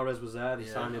 Riyad Mahrez was there. They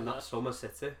Yeah. signed him that summer,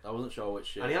 City, I wasn't sure which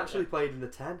shit. and he actually played in the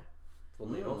 10.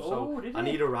 Funnily enough. Oh, So did I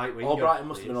he? need a right winger. Albrighton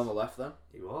must have please. been on the left then,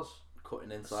 He was.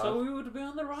 cutting inside. So we would be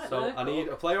on the right So there. I need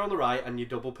a player on the right and your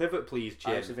double pivot, please, I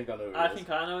Jim. actually think I know who I it is. think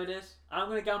I know who it is. I'm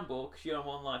going to gamble because you're on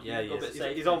One Life. Yeah, You he go a bit is.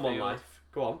 safe He's in on One midfield. Life.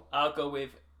 Go on. I'll go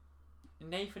with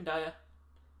Nathan Dyer.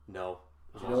 No.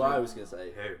 Do you know what I was gonna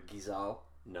say? Who? Gizal.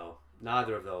 No.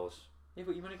 Neither of those. Yeah,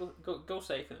 but you want to go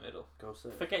safe in the middle. Go say.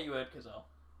 Forget you heard Gazelle.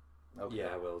 Okay.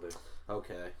 Yeah, I will do.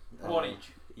 Okay. One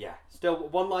each. Yeah. Still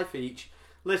 1 life each.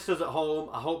 listeners at home,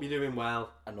 I hope you're doing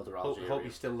well. Another Hope Algeria.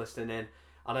 you're still listening in.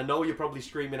 And I know you're probably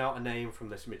screaming out a name from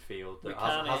this midfield We that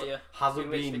can't hear you. hasn't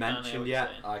We literally been can't hear mentioned what yet.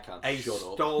 you're saying. I can't. A Shut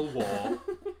up. stalwart,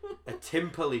 a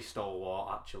Timperley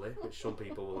stalwart, actually, which some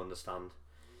people will understand,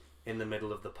 in the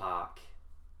middle of the park.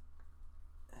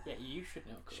 Yeah, you should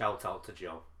know. Shout out to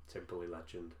Joe, Timperley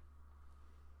legend.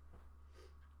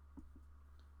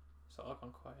 It's all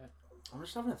gone quiet. I'm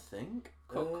just having a think.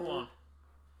 Come on.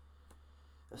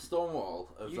 A Stonewall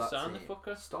of You that sound the team.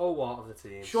 fucker. Stalwart of the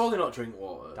team. Surely not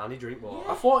Drinkwater. Danny Drinkwater.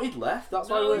 I thought he'd left. That's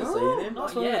why we weren't No, saying him. not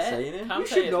That's why we weren't yet. saying him. Can't You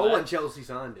say should his know left. when Chelsea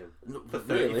signed him. No, For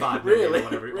really? 35 million Really? or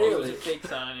whatever it was. It was Really? a big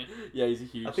signing. Yeah, he's a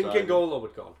huge. I think signing. N'Golo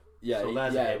had gone. Yeah, So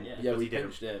there's yeah, him, yeah. because We he didn't-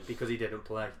 pinched him. Because he didn't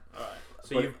play. Alright.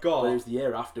 So But- you've But it got was the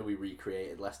year after we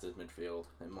recreated Leicester's midfield.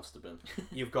 It must have been.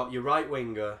 your right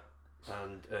winger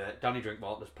and Danny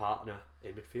Drinkwater's partner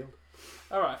in midfield.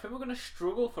 Alright, I think we're going to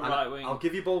struggle for And right wing. I'll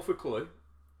give you both a clue.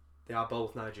 They are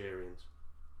both Nigerians.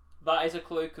 That is a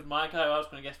clue, because my guy I was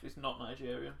going to guess is not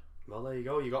Nigerian. Well, there you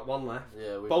go. You got one left.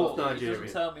 Yeah, we Both It Nigerian.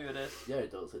 doesn't tell me who it is. Yeah,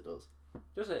 it does. It does.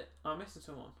 Does it? I'm missing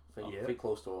someone. I think, Yeah. I think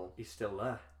close to all. He's still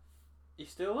there.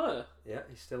 He's still there? Yeah,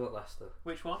 he's still at Leicester.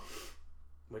 Which one?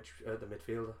 Which the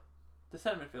midfielder? The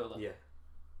centre midfielder? Yeah.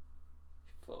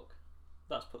 Fuck.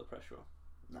 That's put the pressure on.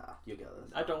 Nah, you get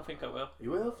this. I don't think I will.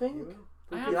 You will think. You will.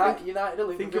 I Think am of- United, United will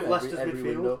think leave of him Leicester's every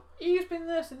midfield. window. He's been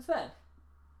there since then.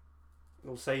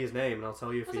 We'll say his name and I'll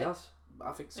tell you if Has he it? has.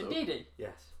 I think so. Indeedy.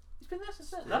 Yes. He's been there since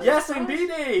then. Yes, Yes, a surprise.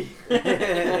 indeedy.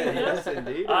 Yes,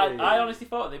 indeed. I honestly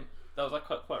thought that was like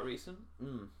quite recent.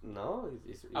 No,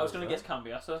 he I was going to there. guess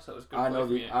Cambiasso, so it was good. I know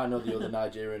for the you. I know the other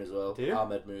Nigerian as well. Do you?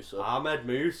 Ahmed Musa. Ahmed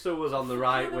Musa was on the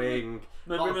right wing.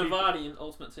 Remember Lot of people- Vardy in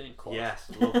Ultimate Team? Yes,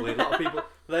 lovely. A lot of people.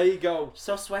 There you go.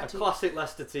 So A sweaty. classic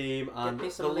Leicester team, and me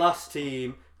the some last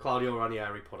team Claudio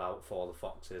Ranieri put out for the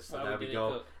Foxes. So Well, there we we did go.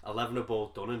 it, cook. 11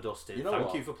 above, done and dusted. You know Thank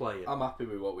what? you for playing. I'm happy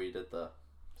with what we did there.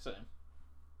 Same.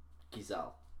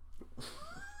 Gizal.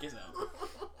 Get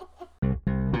out.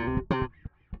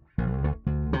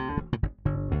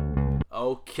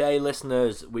 Okay,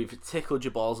 listeners, we've tickled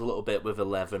your balls a little bit with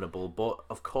 11able, but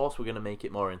of course we're going to make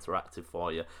it more interactive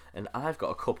for you. And I've got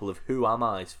a couple of Who Am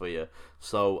I's for you.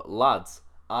 So, lads,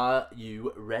 are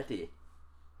you ready?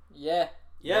 Yeah.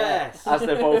 Yes. As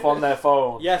they're both on their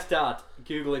phone. Yes, Dad.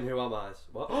 Googling who am I.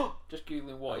 What? Just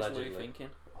googling what is Louis Allegedly. thinking.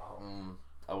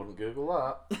 I wouldn't Google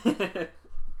that.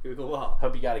 Google what?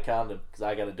 Hope you got a condom, because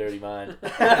I got a dirty mind.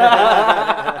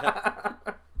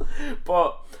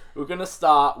 But we're going to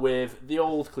start with the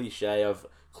old cliche of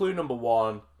clue number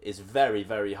 1 is very,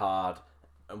 very hard.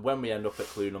 And when we end up at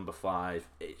clue number 5,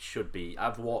 it should be,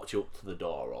 I've walked you up to the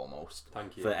door almost.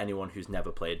 Thank you. For anyone who's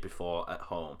never played before at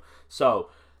home. So,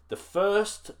 the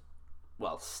first,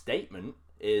 statement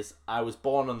is, I was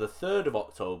born on the 3rd of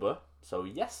October, so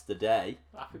yesterday,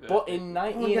 Happy birthday. but in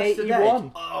yesterday.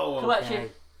 1981. Oh, okay. Collection.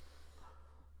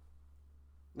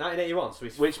 1981, so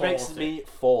he's Which 40. makes me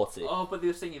 40. Oh, but they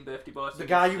were singing Birthday Boy. The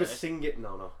guy who was singing...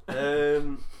 No.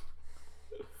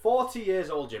 40 years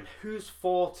old, Jim. Who's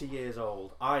 40 years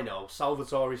old? I know.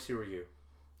 Salvatore Sirigu.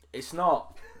 It's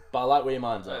not, but I like where your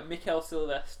mind's at. Mikel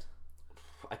Silvestre.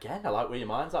 Again, I like where your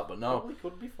mind's at, but no. Probably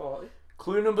could be 40.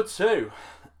 Clue number 2.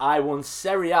 I won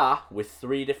Serie A with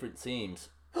 3 different teams.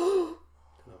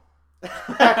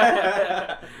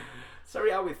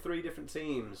 Serie A with 3 different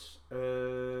teams.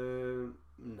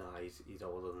 Nah, he's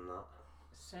older than that.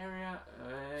 Seria.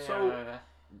 So-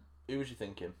 Who was you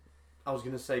thinking? I was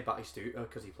going to say Batistuta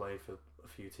because he played for a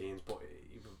few teams, but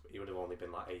he would have only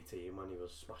been like 18 when he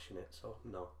was smashing it, so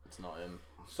no. It's not him.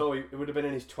 So he would have been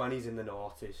in his 20s in the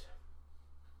noughties.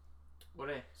 Would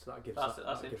he? So that gives That's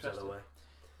that gives interesting.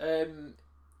 that away.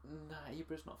 Nah,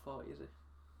 Ibra's not 40, is he?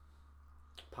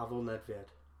 Pavel Nedved.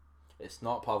 It's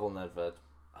not Pavel Nedved.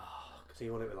 Because he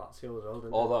won it with Lazio as well,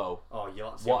 didn't Although, he? Oh, yeah,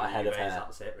 Lazio. what a with head of Juve, hair.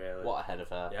 That's it, really. what a head of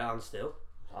hair. Yeah, and still.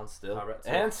 And still. Direct to-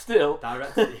 And still.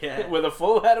 Direct, yeah. With a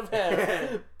full head of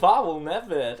hair. Pavel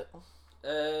Nedved.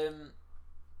 I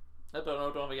don't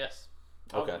know, don't have a guess.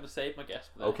 I'm Okay. going to save my guess.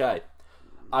 For that. Okay.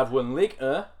 I've won Ligue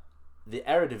 1, the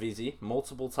Eredivisie,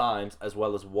 multiple times, as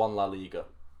well as 1 La Liga.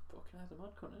 Fucking hell, the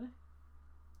mad cunt, isn't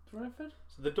he? Brentford?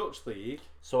 So the Dutch league.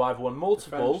 So I've won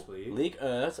multiple French league. Ligue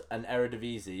 1 and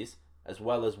Eredivisies, as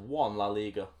well as 1 La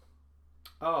Liga.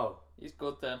 Oh, He's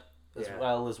good then. As Yeah.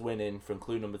 well as winning from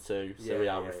clue number 2, Serie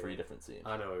A with 3 different teams.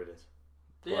 I know who it is.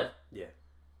 Yeah. What? Yeah.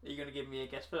 Are you going to give me a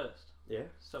guess first? Yeah.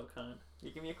 So kind.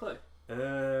 You give me a clue.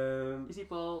 Um, Is he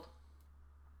bald?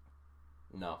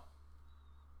 No.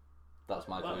 That's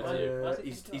my Why- clue why- to you. why does it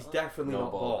he's think that? definitely No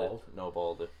not baldy. bald. No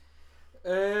baldy.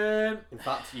 In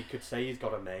fact, you could say he's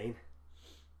got a mane.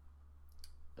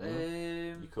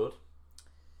 You could.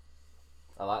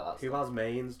 I like that. Who stuff. has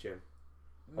manes, Jim?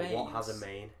 Or what has a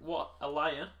mane? What? A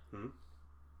lion? Hmm?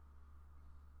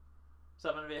 Is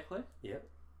that meant to be a clue? Yeah.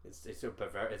 It's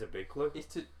a big clue.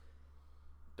 It's to...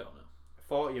 Don't know.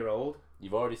 40-year-old,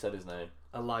 You've already said his name,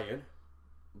 a lion.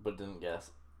 but didn't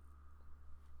guess.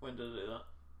 When did I do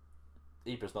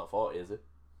that? Ibra's not 40, is he?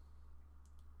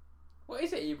 What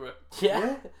is it, Ibra?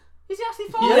 Yeah. Is he actually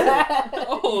 40? Yeah.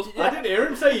 Oh, I didn't hear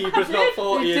him say Ibra's not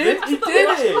 40, He is did. it? He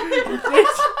did. He did.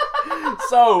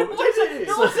 So. no,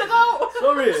 it's out!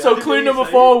 Sorry. I So didn't clue hear you number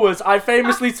say 4 it. was I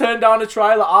famously turned down a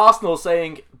trial at Arsenal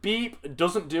saying Beep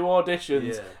doesn't do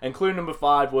auditions, Yeah. and clue number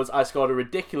 5 was I scored a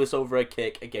ridiculous overhead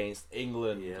kick against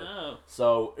England. Yeah. Oh.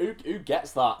 So who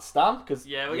gets that? Stan? Because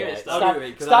Yeah, we'll give it Stan. I'll Stan, do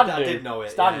it, 'cause Stan I knew. did know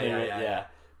it. Stan Yeah, knew yeah, it. yeah, Yeah. yeah.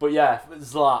 But yeah,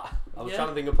 Zlat. I was Yeah. trying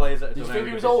to think of players that had Did you done think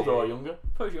he Eurobid was this older or year. younger?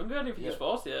 I was younger, I didn't think he was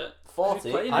 40 yet.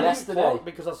 40. playing I Yesterday. didn't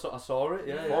because I saw it.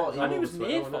 Yeah, Yeah, yeah. 40. I knew he was on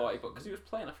Twitter, near wasn't it? 40, but because he was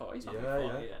playing a 40, he's not Yeah, 40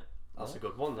 yeah. yet. That's a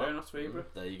good one. Fair That. enough to Ibra.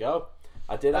 There you go.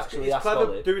 I did actually It's ask clever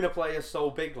Ollie. doing a player so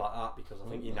big like that because I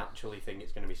think you naturally think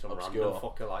it's going to be some Obscure. random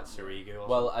fucker like Sirigu or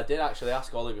Well, I did actually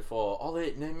ask Ollie before.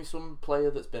 Ollie, name me some player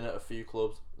that's been at a few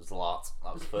clubs. Zlat.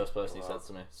 That was the first person he said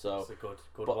to me. So, something. It's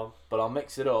a good but, one. but I'll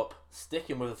mix it up.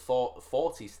 Sticking with the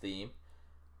 40s theme,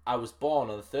 I was born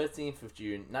on the 13th of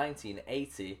June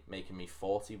 1980, making me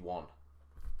 41.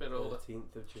 Bit older.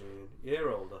 13th of June. Year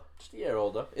older. Just a year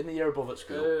older. In the year above at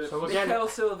school. So again- Mikel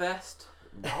Sylvestre.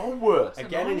 No worse.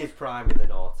 Again in annoying. his prime in the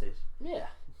noughties. Yeah.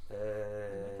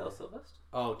 Mikel Sylvestre.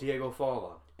 Oh, Diego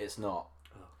Forlan. It's not.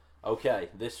 Okay,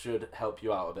 this should help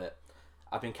you out a bit.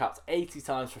 I've been capped 80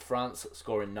 times for France,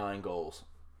 scoring 9 goals.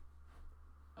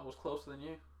 I was closer than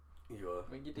you. You were.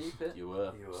 When you deep it. You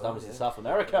were. You were, Stan was in yeah. South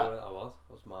America. I was.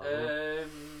 I was mad.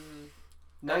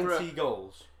 90 Evra.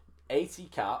 goals. 80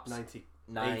 caps, 90.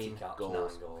 9 80 caps,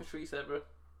 goals. 9 goals. Patrice Evra.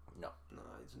 No,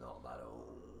 he's not that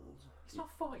old. He's not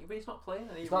 40, but he's not playing.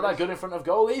 And He's not that good in front of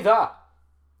goal either.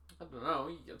 I don't know.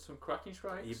 He had some cracking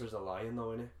strikes. Ibra's a lion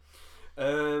though, isn't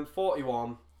he?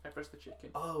 41. Evra's the chicken.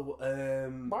 Oh,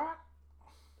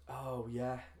 oh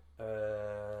yeah.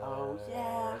 Oh,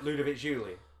 yeah. Ludovic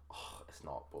Juli. Oh, it's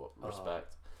not, but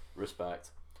respect.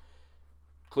 Respect.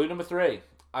 Clue number 3.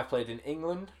 I've played in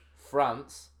England,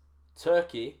 France,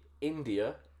 Turkey,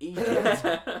 India, Egypt,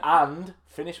 and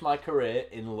finished my career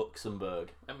in Luxembourg.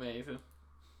 Amazing.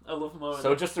 I love more.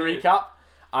 So just to recap,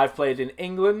 I've played in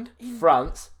England,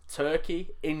 France,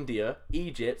 Turkey, India,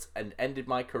 Egypt, and ended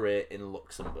my career in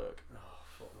Luxembourg. Oh,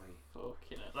 fuck me.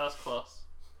 Fucking it. That's class.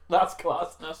 That's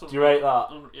class. That's Do you rate that?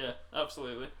 Yeah,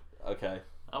 absolutely. Okay.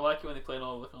 I like it when they play in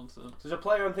all the continents. There's a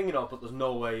player I'm thinking of, but there's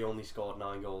no way he only scored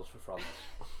 9 goals for France.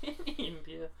 In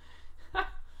India.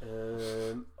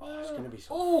 It's going to be so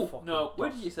Oh, fucking no. What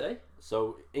tough. did you say?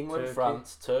 So England, Turkey.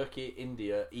 France, Turkey,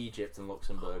 India, Egypt, and I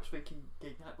Luxembourg. was thinking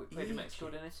we played in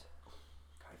Mexico, didn't it?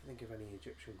 Can't even think of any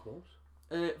Egyptian clubs.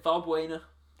 Valbuena.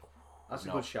 That's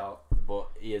No. a good shout. But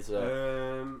he is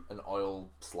Um, an oil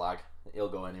slag. He'll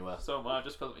go anywhere. So I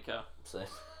just filled up my car. So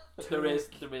There is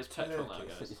petrol now,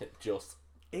 Turkey. guys. just.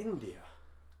 India.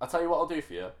 I'll tell you what I'll do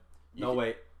for you. No,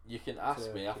 wait. You can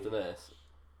ask me after Turkey. this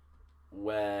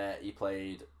where he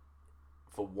played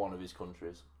for one of his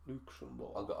countries.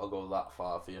 Luxembourg. I'll go that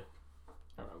far for you.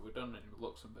 Alright, we're done in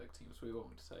Luxembourg teams, so we won't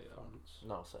want to say France.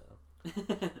 No, say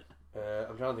that.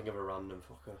 I'm trying to think of a random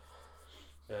fucker.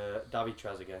 David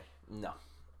Trezeguet. No.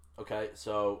 Okay,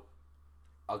 so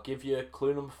I'll give you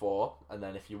clue number 4, and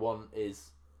then if you want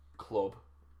his club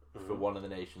for one of the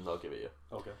nations, I'll give it you.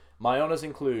 Okay. My honours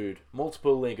include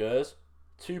multiple leaguers,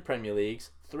 2 Premier Leagues,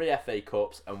 3 FA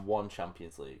Cups, and 1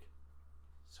 Champions League.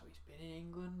 So he's been in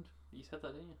England. You said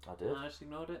that, didn't you? I did. I just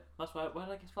ignored it. That's why did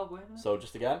I guess Valbuena? So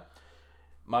just again,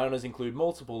 my honours include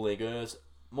multiple leaguers,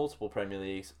 multiple Premier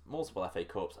Leagues, multiple FA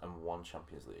Cups, and 1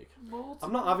 Champions League.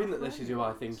 I'm not having that this is who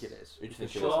I think it is. Who do you think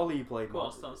it is? Surely he played Go on,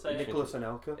 more. Stan, say it. Nicholas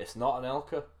Anelka. It's not an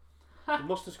Elka, He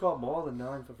must have scored more than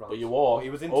 9 for France. but you warm. He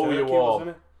was in Oh, Turkey, you warm.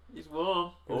 wasn't He's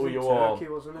warm. he? He was Oh, in you warm.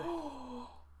 Turkey, wasn't he? Go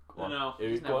on. No, Who-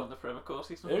 he's go now on. on the Premier course.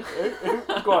 He's Who-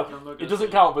 not. Go I'm on. not It gonna doesn't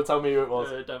say count, but tell me who it was.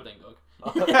 David Ngog.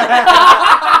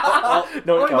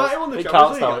 No, Oh, it he might have counts. won the It Champions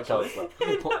counts League, now. It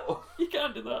actually. counts. You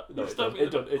can't do that. No, You it stop done. me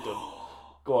It done. It done.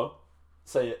 Go on.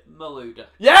 Say it. Malouda.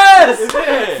 Yes! Is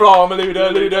it? From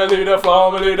Luda,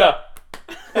 from Luda.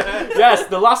 Yes,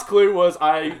 the last clue was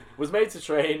I was made to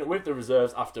train with the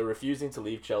reserves after refusing to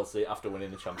leave Chelsea after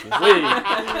winning the Champions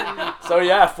League. So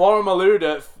yeah, Florent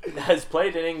Malouda has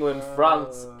played in England,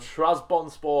 France,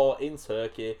 Trabzonspor in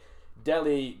Turkey,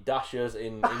 Delhi Dashers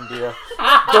in India.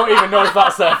 Don't even know if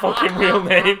that's their fucking real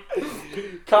name.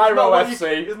 Cairo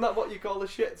FC. Isn't that what you call the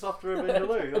shits after a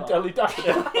Vindaloo? Delhi Dasher.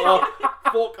 Oh,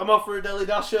 Fuck, I'm off for a deli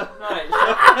dasher. Right,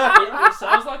 it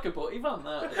sounds like a butty van,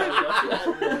 that.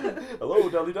 Hello,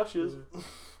 Deli Dashers.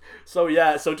 So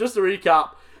just to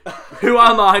recap, Who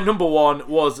Am I number 1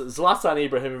 was Zlatan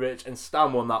Ibrahimovic, and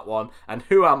Stan won that one. And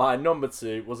Who Am I number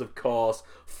 2 was, of course,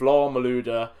 Flor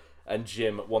Malouda, and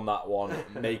Jim won that one,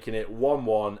 making it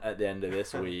 1-1 at the end of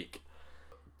this week.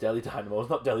 Deli Dynamos,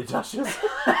 not Deli Dashers.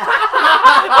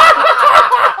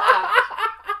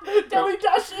 Deli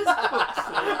Dashers.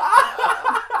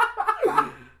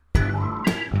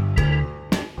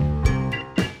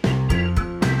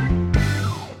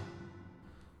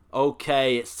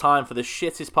 Okay, it's time for the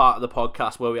shittest part of the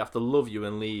podcast where we have to love you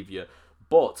and leave you.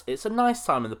 But it's a nice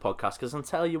time in the podcast because I can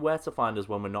tell you where to find us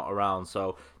when we're not around.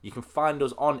 So you can find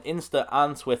us on Insta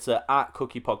and Twitter at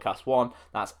CookiePodcast1.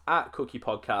 That's at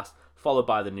CookiePodcast, followed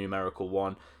by the numerical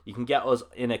 1. You can get us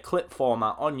in a clip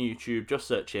format on YouTube. Just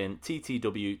search in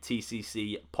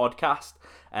TTWTCC Podcast.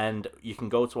 And you can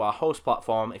go to our host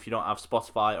platform if you don't have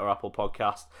Spotify or Apple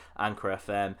Podcasts, Anchor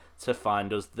FM, to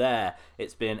find us there.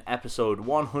 It's been episode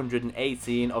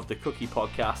 118 of the Cookie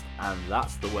Podcast, and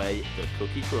that's the way the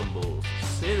cookie crumbles.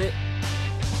 See you.